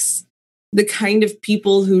attracts the kind of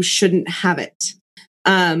people who shouldn't have it.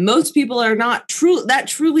 Most people are not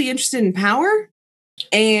truly interested in power,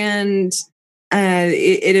 and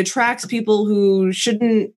it attracts people who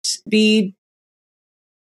shouldn't be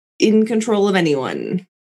in control of anyone.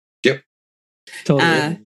 Yep.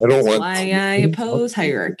 Totally. That's why I oppose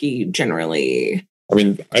hierarchy generally. I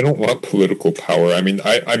mean, I don't want political power. I mean,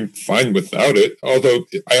 I'm fine without it, although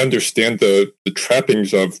I understand the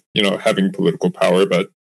trappings of, having political power, but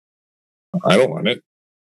I don't want it.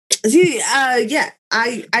 See, I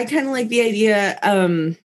kind of like the idea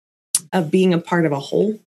of being a part of a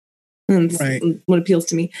whole. That's what appeals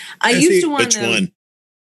to me. I used to want Which one?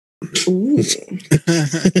 Ooh. Sorry,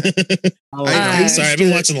 I've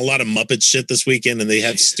been watching a lot of Muppet shit this weekend, and they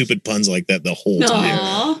have stupid puns like that the whole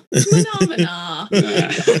time. Phenomena.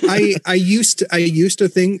 I used to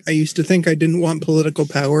think I didn't want political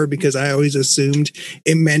power because I always assumed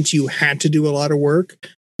it meant you had to do a lot of work.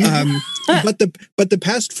 But the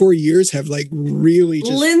past 4 years have really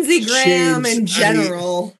just Lindsey Graham in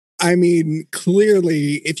general. I mean,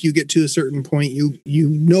 clearly, if you get to a certain point, you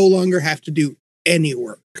no longer have to do any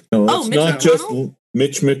work. No, it's not just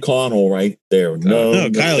Mitch McConnell right there. No,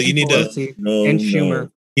 Kyle, you need to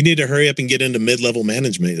Schumer. You need to hurry up and get into mid-level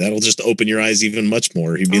management. That'll just open your eyes even much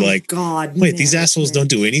more. He'd be like, God, wait, these assholes don't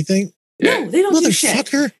do anything? No, they don't do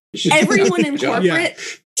shit. Everyone in corporate,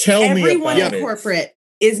 corporate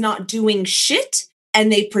is not doing shit,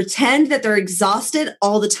 and they pretend that they're exhausted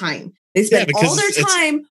all the time. They spend all their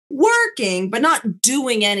time working, but not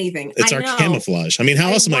doing anything. It's our camouflage. I mean, how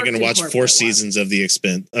else am I going to watch 4 seasons of The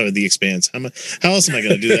Expanse? How else am I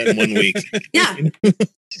going to do that in 1 week? Yeah.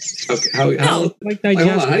 Okay, how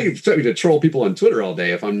do you expect me to troll people on Twitter all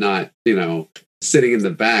day if I'm not, sitting in the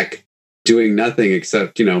back doing nothing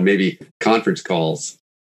except, maybe conference calls?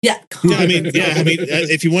 Yeah. I mean,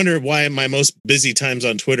 if you wonder why my most busy times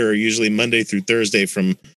on Twitter are usually Monday through Thursday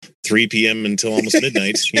from 3 p.m. until almost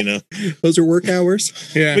midnight, Those are work hours.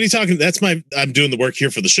 Yeah. What are you talking? I'm doing the work here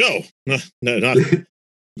for the show. No,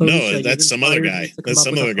 that's some other guy. That's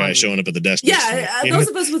some other guy showing up at the desk. Yeah. Those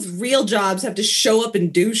of us with real jobs have to show up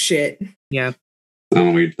and do shit. Yeah. I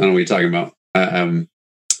don't know what you're talking about.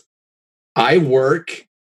 I work.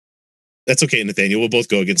 That's okay, Nathaniel. We'll both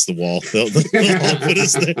go against the wall. They'll all put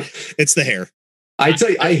us there. It's the hair. I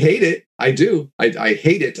tell you, I hate it. I do. I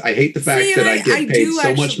hate it. I hate the fact that I get paid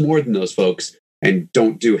so much more than those folks and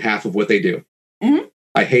don't do half of what they do. Mm-hmm.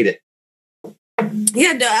 I hate it.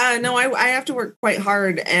 Yeah, I have to work quite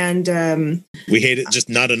hard, and we hate it just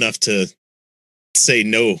not enough to say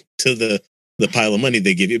no to the pile of money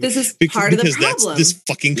they give you. This is part of the problem. That's this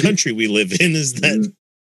fucking country we live in. Is that?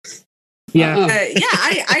 Yeah,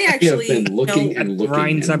 I actually have been looking and looking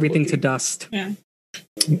grinds and everything looking. to dust. Yeah.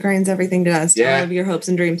 Grinds everything to dust. Yeah. All of your hopes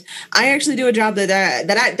and dreams. I actually do a job that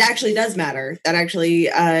actually does matter. That actually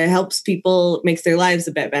helps people, makes their lives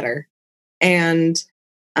a bit better. And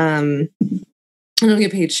I don't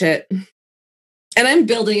get paid shit. And I'm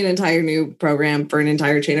building an entire new program for an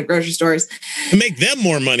entire chain of grocery stores To make them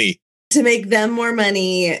more money.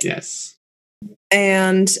 Yes.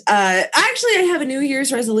 And actually, I have a New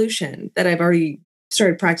Year's resolution that I've already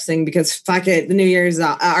started practicing because fuck it, the New Year's is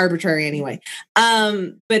arbitrary anyway.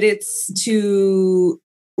 But it's to,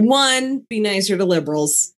 one, be nicer to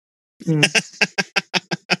liberals.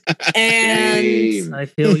 And I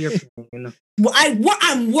feel your pain.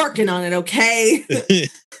 I'm working on it, okay?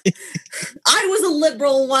 I was a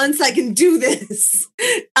liberal once. I can do this.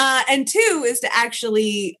 And two is to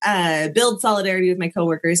actually build solidarity with my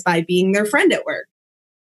coworkers by being their friend at work.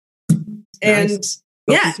 And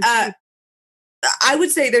yeah, I would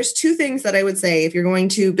say there's two things that I would say if you're going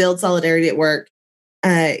to build solidarity at work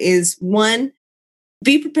is one,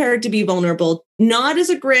 be prepared to be vulnerable, not as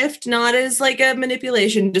a grift, not as like a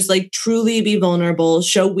manipulation, just like truly be vulnerable,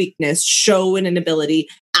 show weakness, show an inability,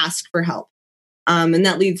 ask for help. And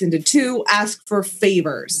that leads into two, ask for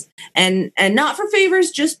favors and not for favors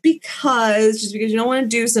just because you don't want to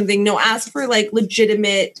do something. No, ask for like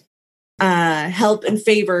legitimate help and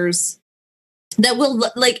favors that will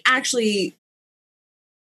like actually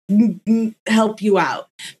help you out,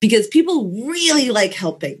 because people really like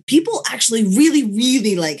helping. People actually really,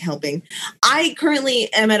 really like helping. I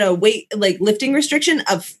currently am at a weight, like lifting restriction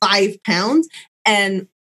of 5 pounds, and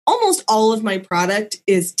almost all of my product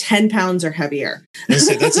is 10 pounds or heavier. That's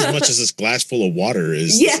as much as this glass full of water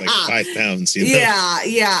is. Yeah. It's like 5 pounds. You know?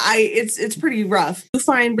 Yeah. It's pretty rough. You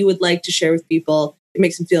find you would like to share with people. It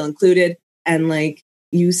makes them feel included, and like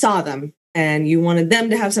you saw them and you wanted them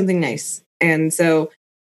to have something nice. And so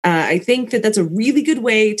I think that that's a really good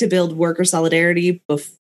way to build worker solidarity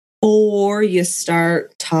before you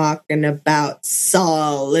start talking about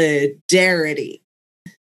solidarity.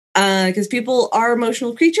 Because people are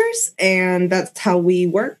emotional creatures, and that's how we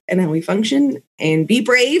work and how we function. And be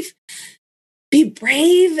brave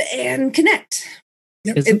and connect.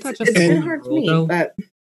 Yep. It's been hard for me, but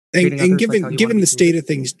and given the state of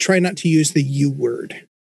things, try not to use the "you" word.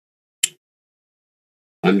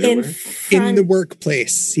 In the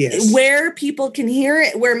workplace, yes. Where people can hear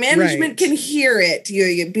it, where management can hear it.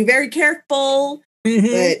 You be very careful,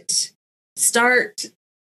 but start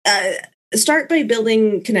by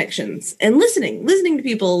building connections and listening to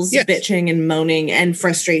people's bitching and moaning and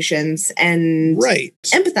frustrations, and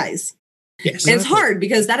empathize. Yes. And it's hard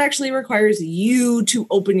because that actually requires you to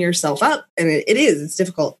open yourself up, and it's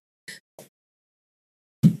difficult.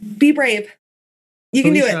 Be brave. You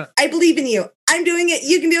can do it. I believe in you. I'm doing it.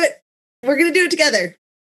 You can do it. We're going to do it together.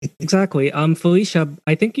 Exactly. Felicia,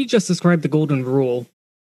 I think you just described the golden rule.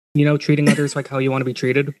 You know, treating others like how you want to be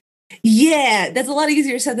treated. Yeah, that's a lot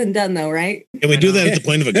easier said than done, though, right? Can we do that at the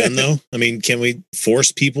point of a gun, though? I mean, can we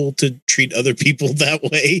force people to treat other people that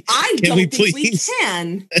way? I don't think we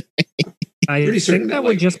can. I think that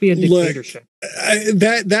would just be a dictatorship.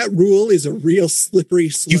 That rule is a real slippery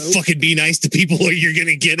slope. You fucking be nice to people or you're going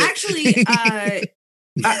to get it. Actually,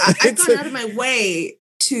 I've gone out of my way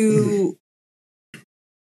to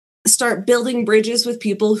start building bridges with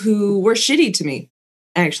people who were shitty to me,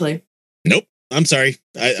 actually. Nope. I'm sorry.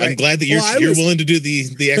 I'm glad that you're willing to do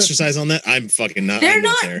the exercise on that. I'm fucking not.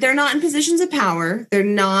 They're not in positions of power. They're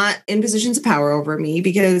not in positions of power over me,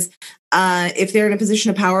 because if they're in a position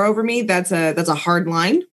of power over me, that's a hard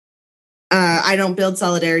line. I don't build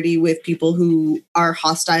solidarity with people who are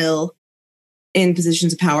hostile in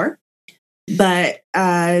positions of power. But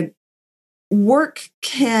work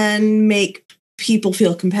can make people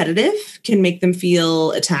feel competitive, can make them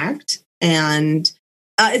feel attacked, and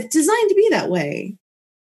it's designed to be that way.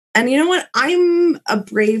 And you know what? I'm a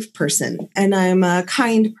brave person, and I'm a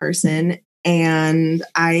kind person, and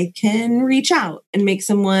I can reach out and make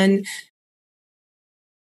someone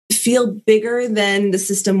feel bigger than the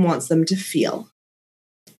system wants them to feel.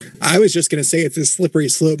 I was just going to say it's a slippery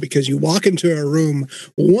slope, because you walk into a room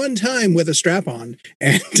one time with a strap on,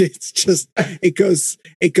 and it's just it goes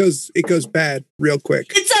bad real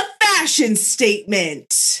quick. It's a fashion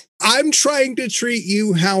statement. I'm trying to treat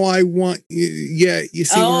you how I want you. Yeah, you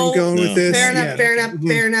see where I'm going with this?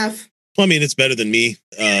 Fair enough. Well, I mean, it's better than me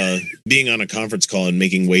being on a conference call and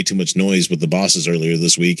making way too much noise with the bosses earlier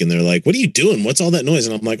this week. And they're like, "What are you doing? What's all that noise?"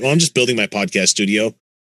 And I'm like, "Oh, I'm just building my podcast studio."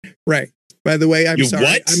 Right. By the way, I'm sorry.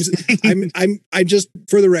 What? I'm just,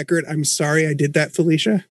 for the record, I'm sorry I did that,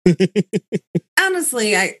 Felicia. I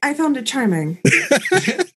honestly, I found it charming.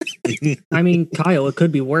 I mean, Kyle, it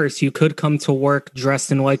could be worse. You could come to work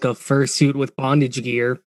dressed in like a fursuit with bondage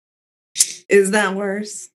gear. Is that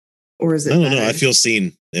worse? Or is it? I don't know. better? I feel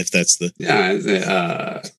seen if that's the. How's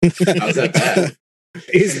that bad?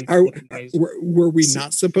 Were we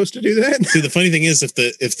not supposed to do that? See, the funny thing is, if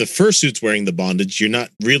the fursuit's wearing the bondage, you're not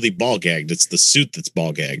really ball gagged. It's the suit that's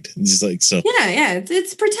ball gagged. It's just like so. Yeah,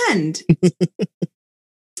 it's pretend.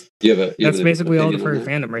 That's basically all the furry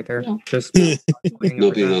fandom right there. Yeah. Just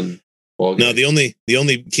nothing on. No, the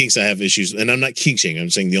only kinks I have issues, and I'm not kink shaming. I'm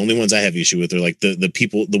saying the only ones I have issue with are like the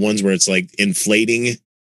people, the ones where it's like inflating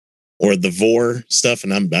or the vor stuff,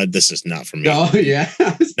 and this is not for me. Oh yeah,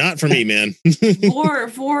 not for me, man.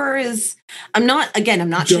 Vor is. I'm not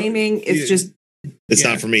shaming. It's just. It's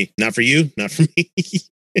not for me. Not for you. Not for me.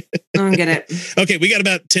 I don't get it. Okay, we got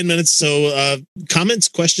about 10 minutes. So comments,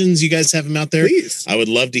 questions, you guys have them out there? Please. I would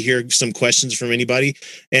love to hear some questions from anybody.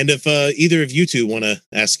 And if either of you two want to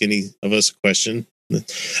ask any of us a question.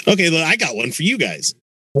 Okay, well, I got one for you guys.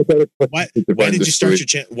 Why did you start your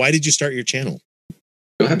channel? Why did you start your channel?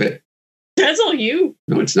 Go ahead. That's all you.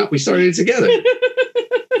 No, it's not. We started it together.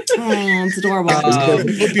 Oh, it's adorable.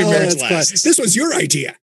 Hope your marriage lasts. This was your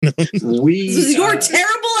idea. This is your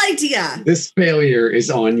terrible idea. This failure is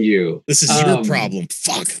on you. This is your problem.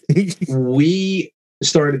 Fuck. We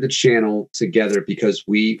started the channel together because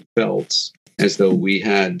we felt as though we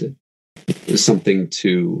had something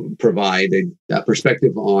to provide a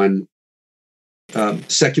perspective on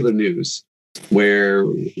secular news, where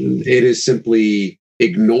it is simply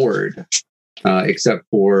ignored, except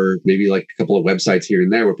for maybe like a couple of websites here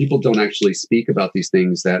and there, where people don't actually speak about these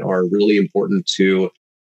things that are really important to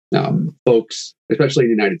folks, especially in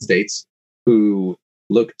the United States, who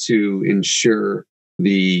look to ensure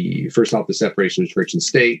the separation of church and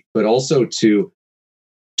state, but also to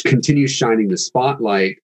continue shining the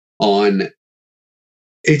spotlight on.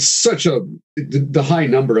 It's such the high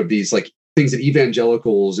number of these like things that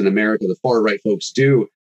evangelicals in America, the far right folks, do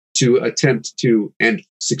to attempt to and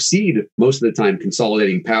succeed most of the time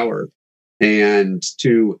consolidating power, and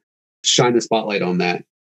to shine the spotlight on that,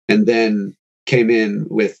 and then came in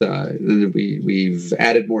with we've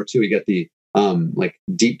added more too. We got the like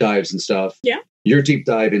deep dives and stuff. Yeah, your deep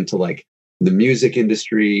dive into like the music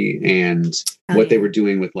industry and what they were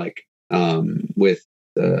doing with like with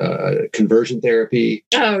conversion therapy.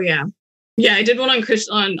 Oh yeah, I did one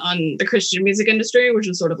on the Christian music industry, which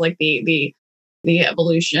is sort of like the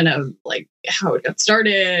evolution of like how it got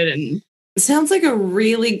started. And it sounds like a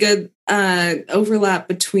really good overlap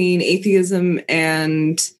between atheism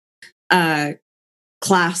and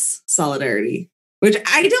class solidarity, which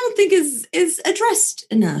I don't think is addressed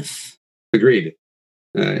enough. Agreed.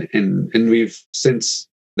 And we've since,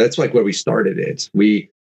 that's like where we started it.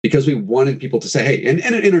 Because we wanted people to say, hey, in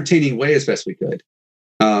an entertaining way as best we could,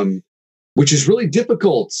 which is really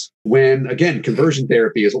difficult when, again, conversion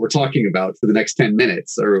therapy is what we're talking about for the next 10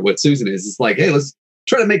 minutes, or what Susan is. It's like, hey, let's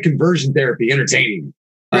try to make conversion therapy entertaining.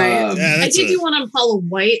 Right. I did do one on Paula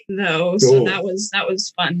White though, so that was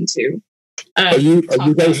fun too. Are you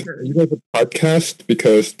guys a podcast?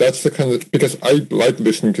 Because that's the kind of, because I like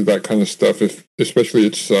listening to that kind of stuff. Especially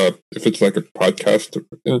if it's like a podcast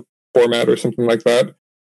format or something like that.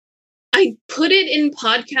 I put it in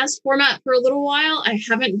podcast format for a little while. I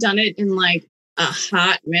haven't done it in like a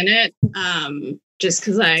hot minute, just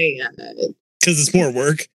because it's more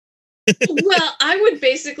work. Well, I would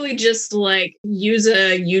basically just like use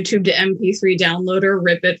a YouTube to MP3 downloader,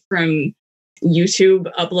 rip it from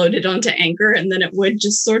YouTube, upload it onto Anchor, and then it would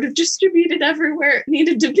just sort of distribute it everywhere it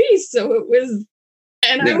needed to be. So it was,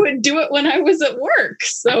 and I would do it when I was at work.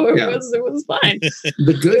 So it was fine.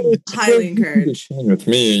 The good, highly encouraged. With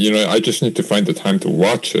me, I just need to find the time to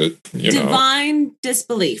watch it. Divine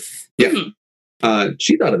disbelief. Yeah.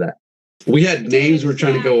 She thought of that. We had names we're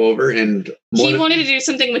trying to go over, and he wanted to do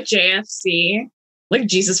something with JFC, like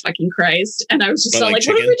Jesus fucking Christ, and I was just all like,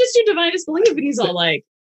 what if we just do Divine Disbelief? And he's all like,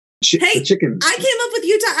 hey, chicken. I came up with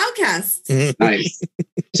Utah Outcasts. Nice.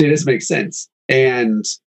 See, this makes sense. And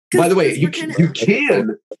by the way, you can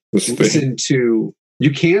listen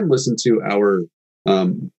to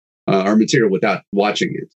our material without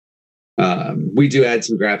watching it. We do add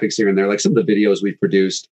some graphics here and there, like some of the videos we've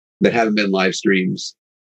produced that haven't been live streams.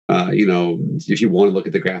 If you want to look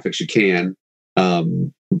at the graphics, you can.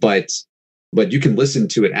 But you can listen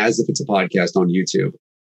to it as if it's a podcast on YouTube.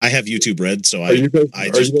 I have YouTube Red, so I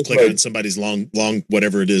just click on somebody's long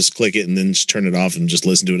whatever it is, click it, and then just turn it off and just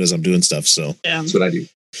listen to it as I'm doing stuff. So that's what I do.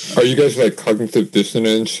 Are you guys like Cognitive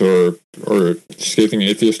Dissonance or Scathing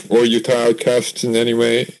Atheist or Utah Outcasts in any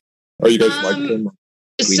way? Are you guys like them?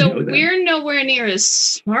 So we're nowhere near as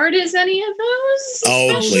smart as any of those.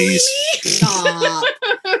 Oh, please. Stop.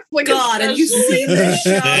 Like God, have you seen this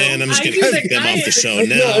show? Man, I'm just going to kick them off the show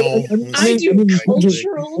now. I do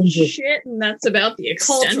cultural shit, and that's about the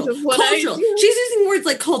extent of what I do. She's using words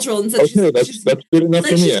like cultural and such. Okay, that's good enough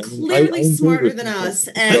Like for me. she's clearly smarter than us,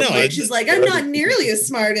 and she's like, I'm not nearly as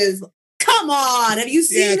smart as. Come on, have you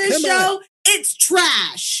seen this show? On. It's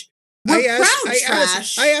trash. I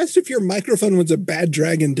asked if your microphone was a bad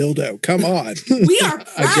dragon dildo. Come on. We are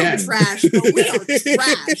proud trash, but we are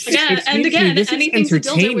trash. Again, anything's a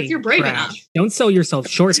dildo if you're brave enough. Don't sell yourself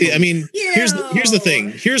short. See, I mean, here's the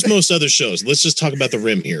thing. Here's most other shows. Let's just talk about the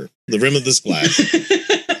rim here. The rim of this glass.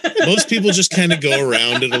 Most people just kind of go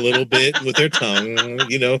around it a little bit with their tongue,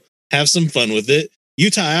 have some fun with it.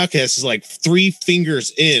 Utah Outcast is like 3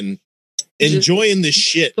 fingers in, enjoying the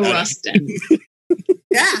shit. Thrusting.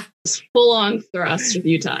 Yeah. Full on thrust with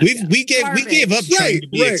Utah. We gave up trying to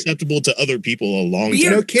be acceptable to other people a long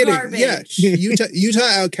time. No kidding. Garbage. Yeah. Utah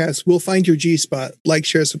Outcasts will find your G spot. Like,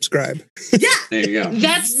 share, subscribe. Yeah. There you go.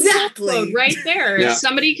 That's exactly right there. Yeah. If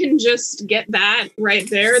somebody can just get that right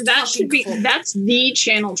there, that's the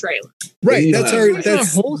channel trailer. Right. That's our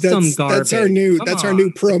new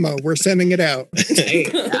promo. We're sending it out.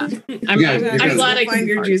 I'm glad I can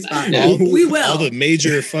your G spot. We will. All the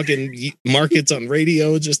major fucking markets on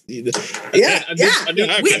radio just this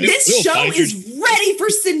show is ready for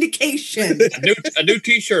syndication. A new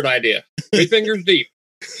T-shirt idea. 3 fingers deep.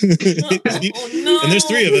 No. And there's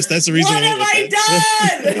 3 of us. That's the reason. What have I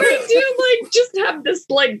done? We do just have this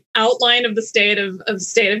outline of the state of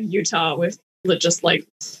Utah with just 3.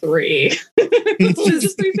 Just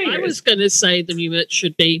 3 fingers. I was going to say the new merch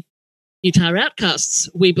should be Utah Outcasts.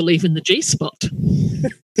 We believe in the G spot.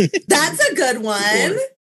 That's a good one.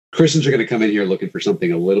 Christians are going to come in here looking for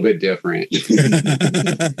something a little bit different.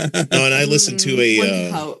 And I listened to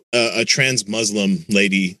a trans Muslim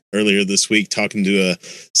lady earlier this week talking to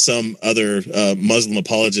some other Muslim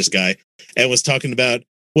apologist guy, and was talking about,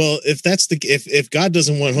 well, if God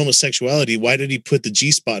doesn't want homosexuality, why did he put the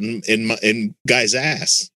G spot in guy's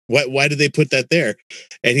ass? Why did they put that there?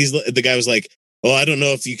 And the guy was like, well, I don't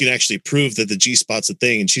know if you can actually prove that the G spot's a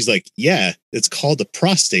thing. And she's like, yeah, it's called the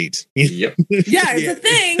prostate. Yep. Yeah, it's a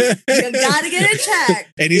thing. You gotta get it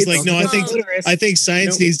checked. And he's like, no, I think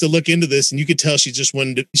science needs to look into this. And you could tell she just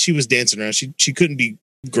she was dancing around. She couldn't be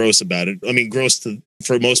gross about it. I mean, gross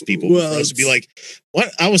for most people. Well, gross to be like,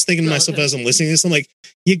 what? I was thinking to myself as I'm listening to this, I'm like,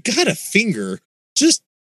 you got a finger. Just.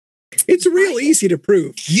 It's real easy to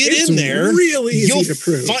prove. Get in there. Real easy to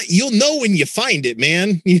prove. You'll know when you find it,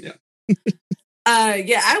 man. Yeah.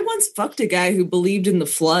 I once fucked a guy who believed in the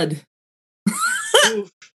flood.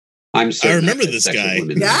 I remember this guy.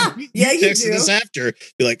 Yeah, you texted us after.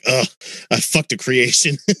 Be like, oh, I fucked a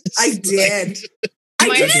creation. I did. I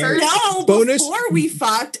didn't know before we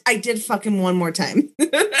fucked. I did fuck him one more time.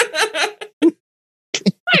 I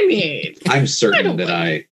mean, I'm certain that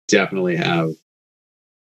I definitely have.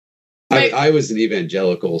 I was an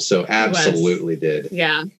evangelical, so absolutely did.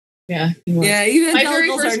 Yeah.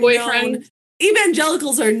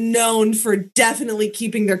 Evangelicals are known for definitely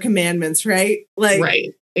keeping their commandments, right?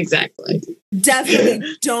 Right, exactly.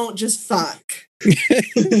 Definitely don't just fuck.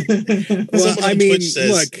 Well, I mean,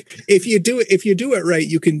 look, if you do it right,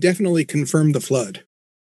 you can definitely confirm the flood.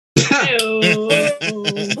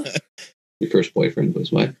 Your first boyfriend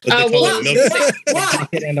was what?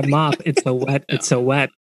 What? And a mop. It's a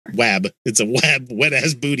wet. Wab. It's a wet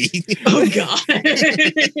ass booty. Oh God.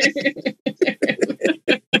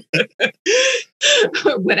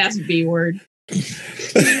 Wet ass B word.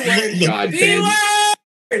 God, B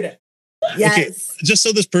word. Yes. Okay, just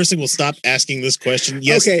so this person will stop asking this question.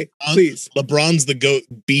 Yes. Okay, please. LeBron's the GOAT.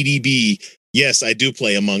 BDB. Yes, I do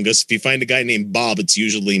play Among Us. If you find a guy named Bob, it's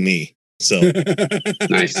usually me. So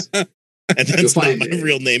nice. And that's not my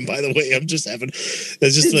real name, by the way. I'm just having.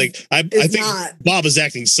 It's just like I think not. Bob is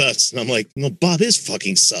acting sus, and I'm like, no, Bob is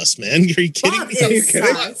fucking sus, man. Are you kidding? Bob is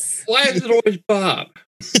sus. Why is it always Bob?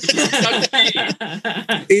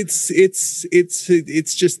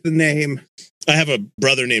 It's just the name. I have a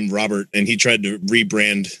brother named Robert, and he tried to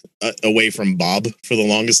rebrand away from Bob for the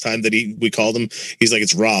longest time that we called him. He's like,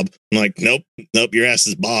 it's Rob. I'm like, nope, your ass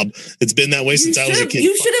is Bob. It's been that way since I was a kid.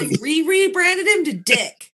 You should have rebranded him to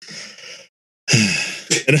Dick.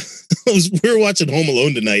 And we were watching Home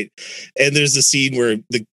Alone tonight, and there's a scene where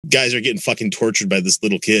the guys are getting fucking tortured by this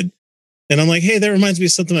little kid. And I'm like, hey, that reminds me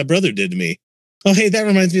of something my brother did to me. Oh, hey, that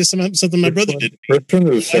reminds me of something my brother did to me. First one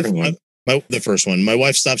or the second one? The first one. My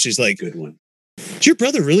wife stops. She's like, good one. Did your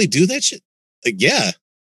brother really do that shit? Like, yeah.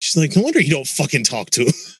 She's like, no wonder you don't fucking talk to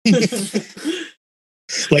him.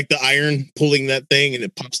 like the iron pulling that thing and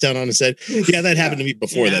it pops down on his head. Yeah, that happened to me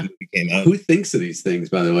before that movie came out. Who thinks of these things,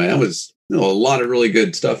 by the way? That was a lot of really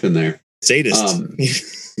good stuff in there.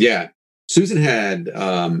 Sadist. Yeah. Susan had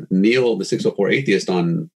Neil, the 604 Atheist,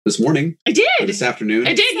 on this morning. I did. This afternoon.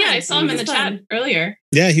 I did, yeah. I saw him in the chat earlier.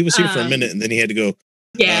 Yeah, he was here for a minute and then he had to go.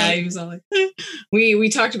 Yeah, he was all like, we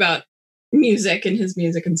talked about music and his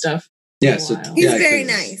music and stuff. Yeah, so he's very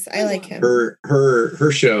nice. I like him.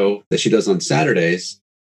 Her show that she does on Saturdays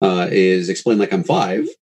is Explain Like I'm Five,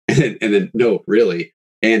 and then no, really,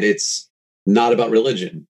 and it's not about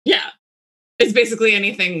religion. Yeah, it's basically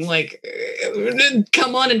anything like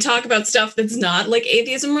come on and talk about stuff that's not like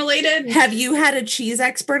atheism related. Have you had a cheese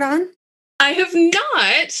expert on? I have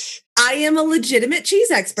not. I am a legitimate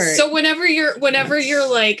cheese expert. So whenever you're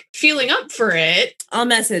like feeling up for it, I'll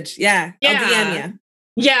message. Yeah. I'll DM you.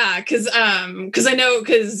 Yeah, because I know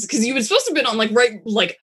because you were supposed to have been on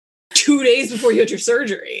like 2 days before you had your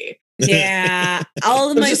surgery. Yeah,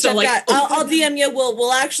 all of my stuff. I'll DM you.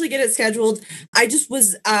 We'll actually get it scheduled. I just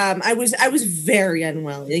was I was very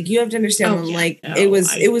unwell. Like you have to understand.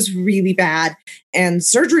 It was really bad, and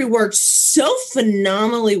surgery worked so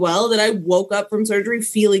phenomenally well that I woke up from surgery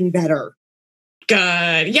feeling better.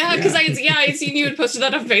 Good. Yeah, because I seen you had posted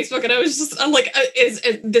that on Facebook, and I was just I'm like,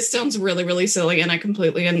 this sounds really, really silly, and I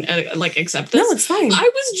completely accept this. No, it's fine. I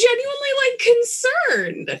was genuinely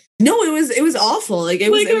concerned. No, it was awful. I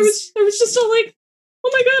was just all like,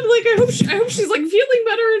 oh my god, like I hope she's like feeling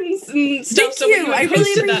better and stuff. Thank you. I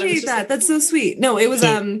really appreciate that. That's so sweet. No, it was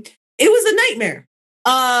a nightmare.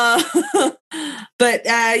 But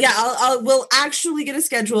we'll actually get a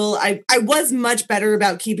schedule. I was much better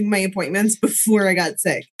about keeping my appointments before I got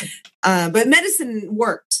sick. But medicine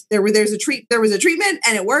worked. There was a treatment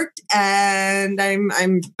and it worked, and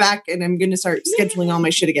I'm back and I'm going to start scheduling all my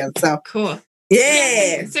shit again. So cool.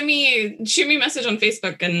 Yeah. Shoot me a message on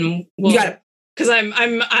Facebook and you got it. Because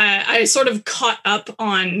I sort of caught up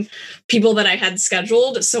on people that I had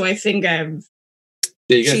scheduled, so I think I've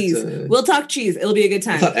cheese. We'll talk cheese. It'll be a good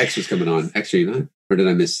time. I thought X was coming on. X, are you not? Or did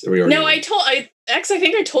I miss? No, I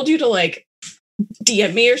think I told you to like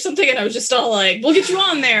DM me or something, and I was just all like, "We'll get you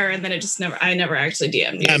on there," and then I never actually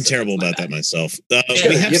DM'd you. I'm terrible about that myself.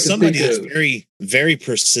 We have somebody that's very, very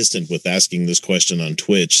persistent with asking this question on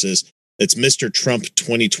Twitch. Says it's Mr. Trump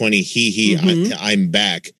 2020. I'm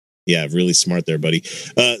back. Yeah, really smart there, buddy.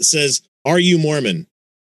 Says, are you Mormon?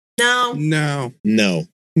 No.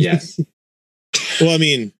 Yes. Well, I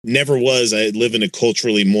mean, never was. I live in a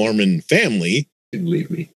culturally Mormon family.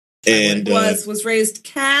 Believe me. And was raised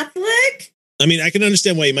Catholic. I mean, I can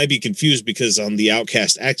understand why you might be confused because on the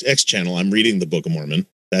Outcast X channel, I'm reading the Book of Mormon.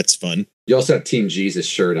 That's fun. You also have Team Jesus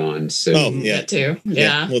shirt on. So that too.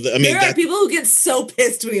 Yeah. Well, I mean, there are people who get so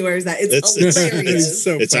pissed when he wears that. It's hilarious.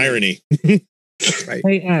 It's irony. Right.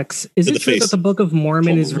 Hey X, is it true that the Book of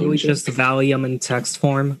Mormon is really just Valium in text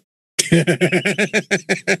form?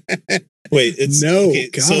 Wait, it's no. Okay,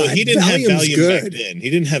 God, so he didn't Valium's have Valium good. back then. He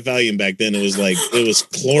didn't have Valium back then. It was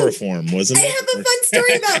chloroform, wasn't it? I have a fun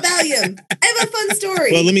story about Valium. I have a fun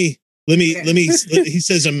story. Well, let me. He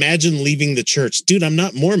says, imagine leaving the church, dude. I'm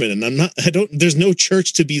not Mormon, and there's no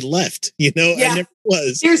church to be left. I never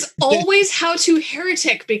was. There's always How to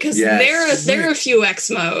Heretic because there are a few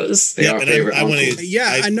Exmos. They are favorite.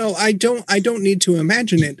 I know. I don't need to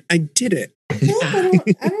imagine it. I did it. No, I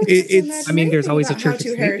don't I mean, there's always a church.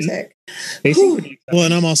 How to Heretic. Well,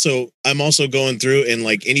 and I'm also going through, and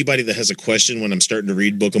like anybody that has a question when I'm starting to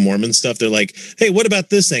read Book of Mormon stuff, they're like, hey, what about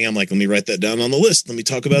this thing? I'm like, let me write that down on the list. Let me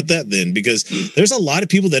talk about that then, because there's a lot of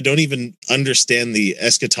people that don't even understand the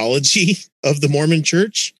eschatology of the Mormon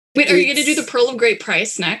church. Wait, are you going to do the Pearl of Great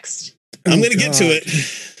Price next? I'm going to get to it.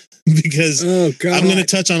 Because I'm going to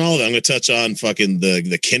touch on all of it. I'm going to touch on fucking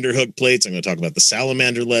the Kinderhook plates. I'm going to talk about the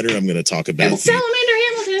Salamander letter. I'm going to talk about Salamander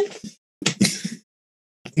Hamilton.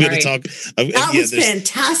 I'm going to talk. That was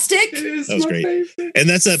fantastic. That was great. And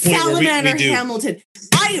that's that point Salamander where we do. Hamilton.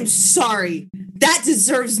 I am sorry. That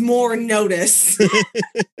deserves more notice.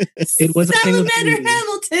 It was Salamander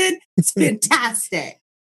Hamilton. It's fantastic.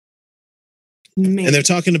 Man. And they're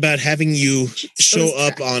talking about having you show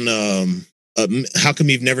up on how come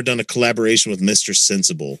you've never done a collaboration with Mr.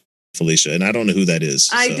 Sensible, Felicia? And I don't know who that is.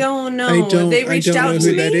 I don't know. They reached out to me. I don't know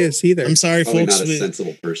who that is either. I'm sorry, Probably folks. Not a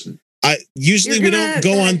sensible person. We don't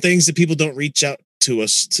go on things that people don't reach out to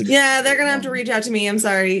us to. Yeah, they're gonna have to reach out to me. I'm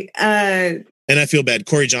sorry. And I feel bad.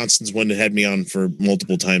 Corey Johnson's one that had me on for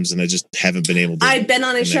multiple times, and I just haven't been able to. I've been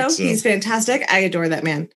on his show. So. He's fantastic. I adore that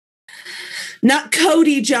man. Not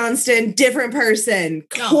Cody Johnston, different person.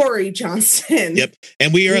 No. Corey Johnston. Yep.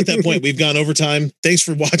 And we are at that point. We've gone overtime. Thanks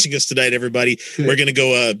for watching us tonight, everybody. We're going to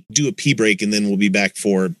go do a pee break, and then we'll be back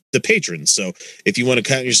for the patrons. So if you want to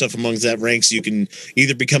count yourself amongst that ranks, you can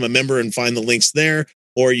either become a member and find the links there,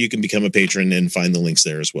 or you can become a patron and find the links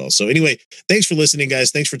there as well. So anyway, thanks for listening,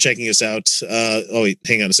 guys. Thanks for checking us out. Oh, wait,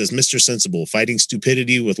 hang on. It says Mr. Sensible, fighting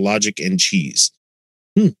stupidity with logic and cheese.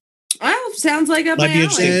 Well, sounds like up Might my be alley.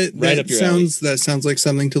 interesting. Right up your alley. That sounds like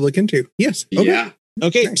something to look into. Yes. Okay. Yeah.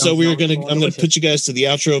 Okay, Nice. so I'm gonna put you guys to the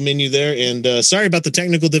outro menu there, and sorry about the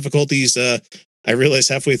technical difficulties. I realized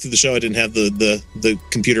halfway through the show I didn't have the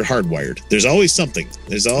computer hardwired. There's always something.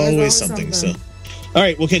 There's always something. So, all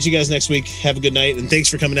right, we'll catch you guys next week. Have a good night, and thanks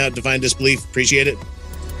for coming out. Divine Disbelief, appreciate it.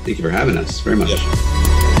 Thank you for having us very much. Yep.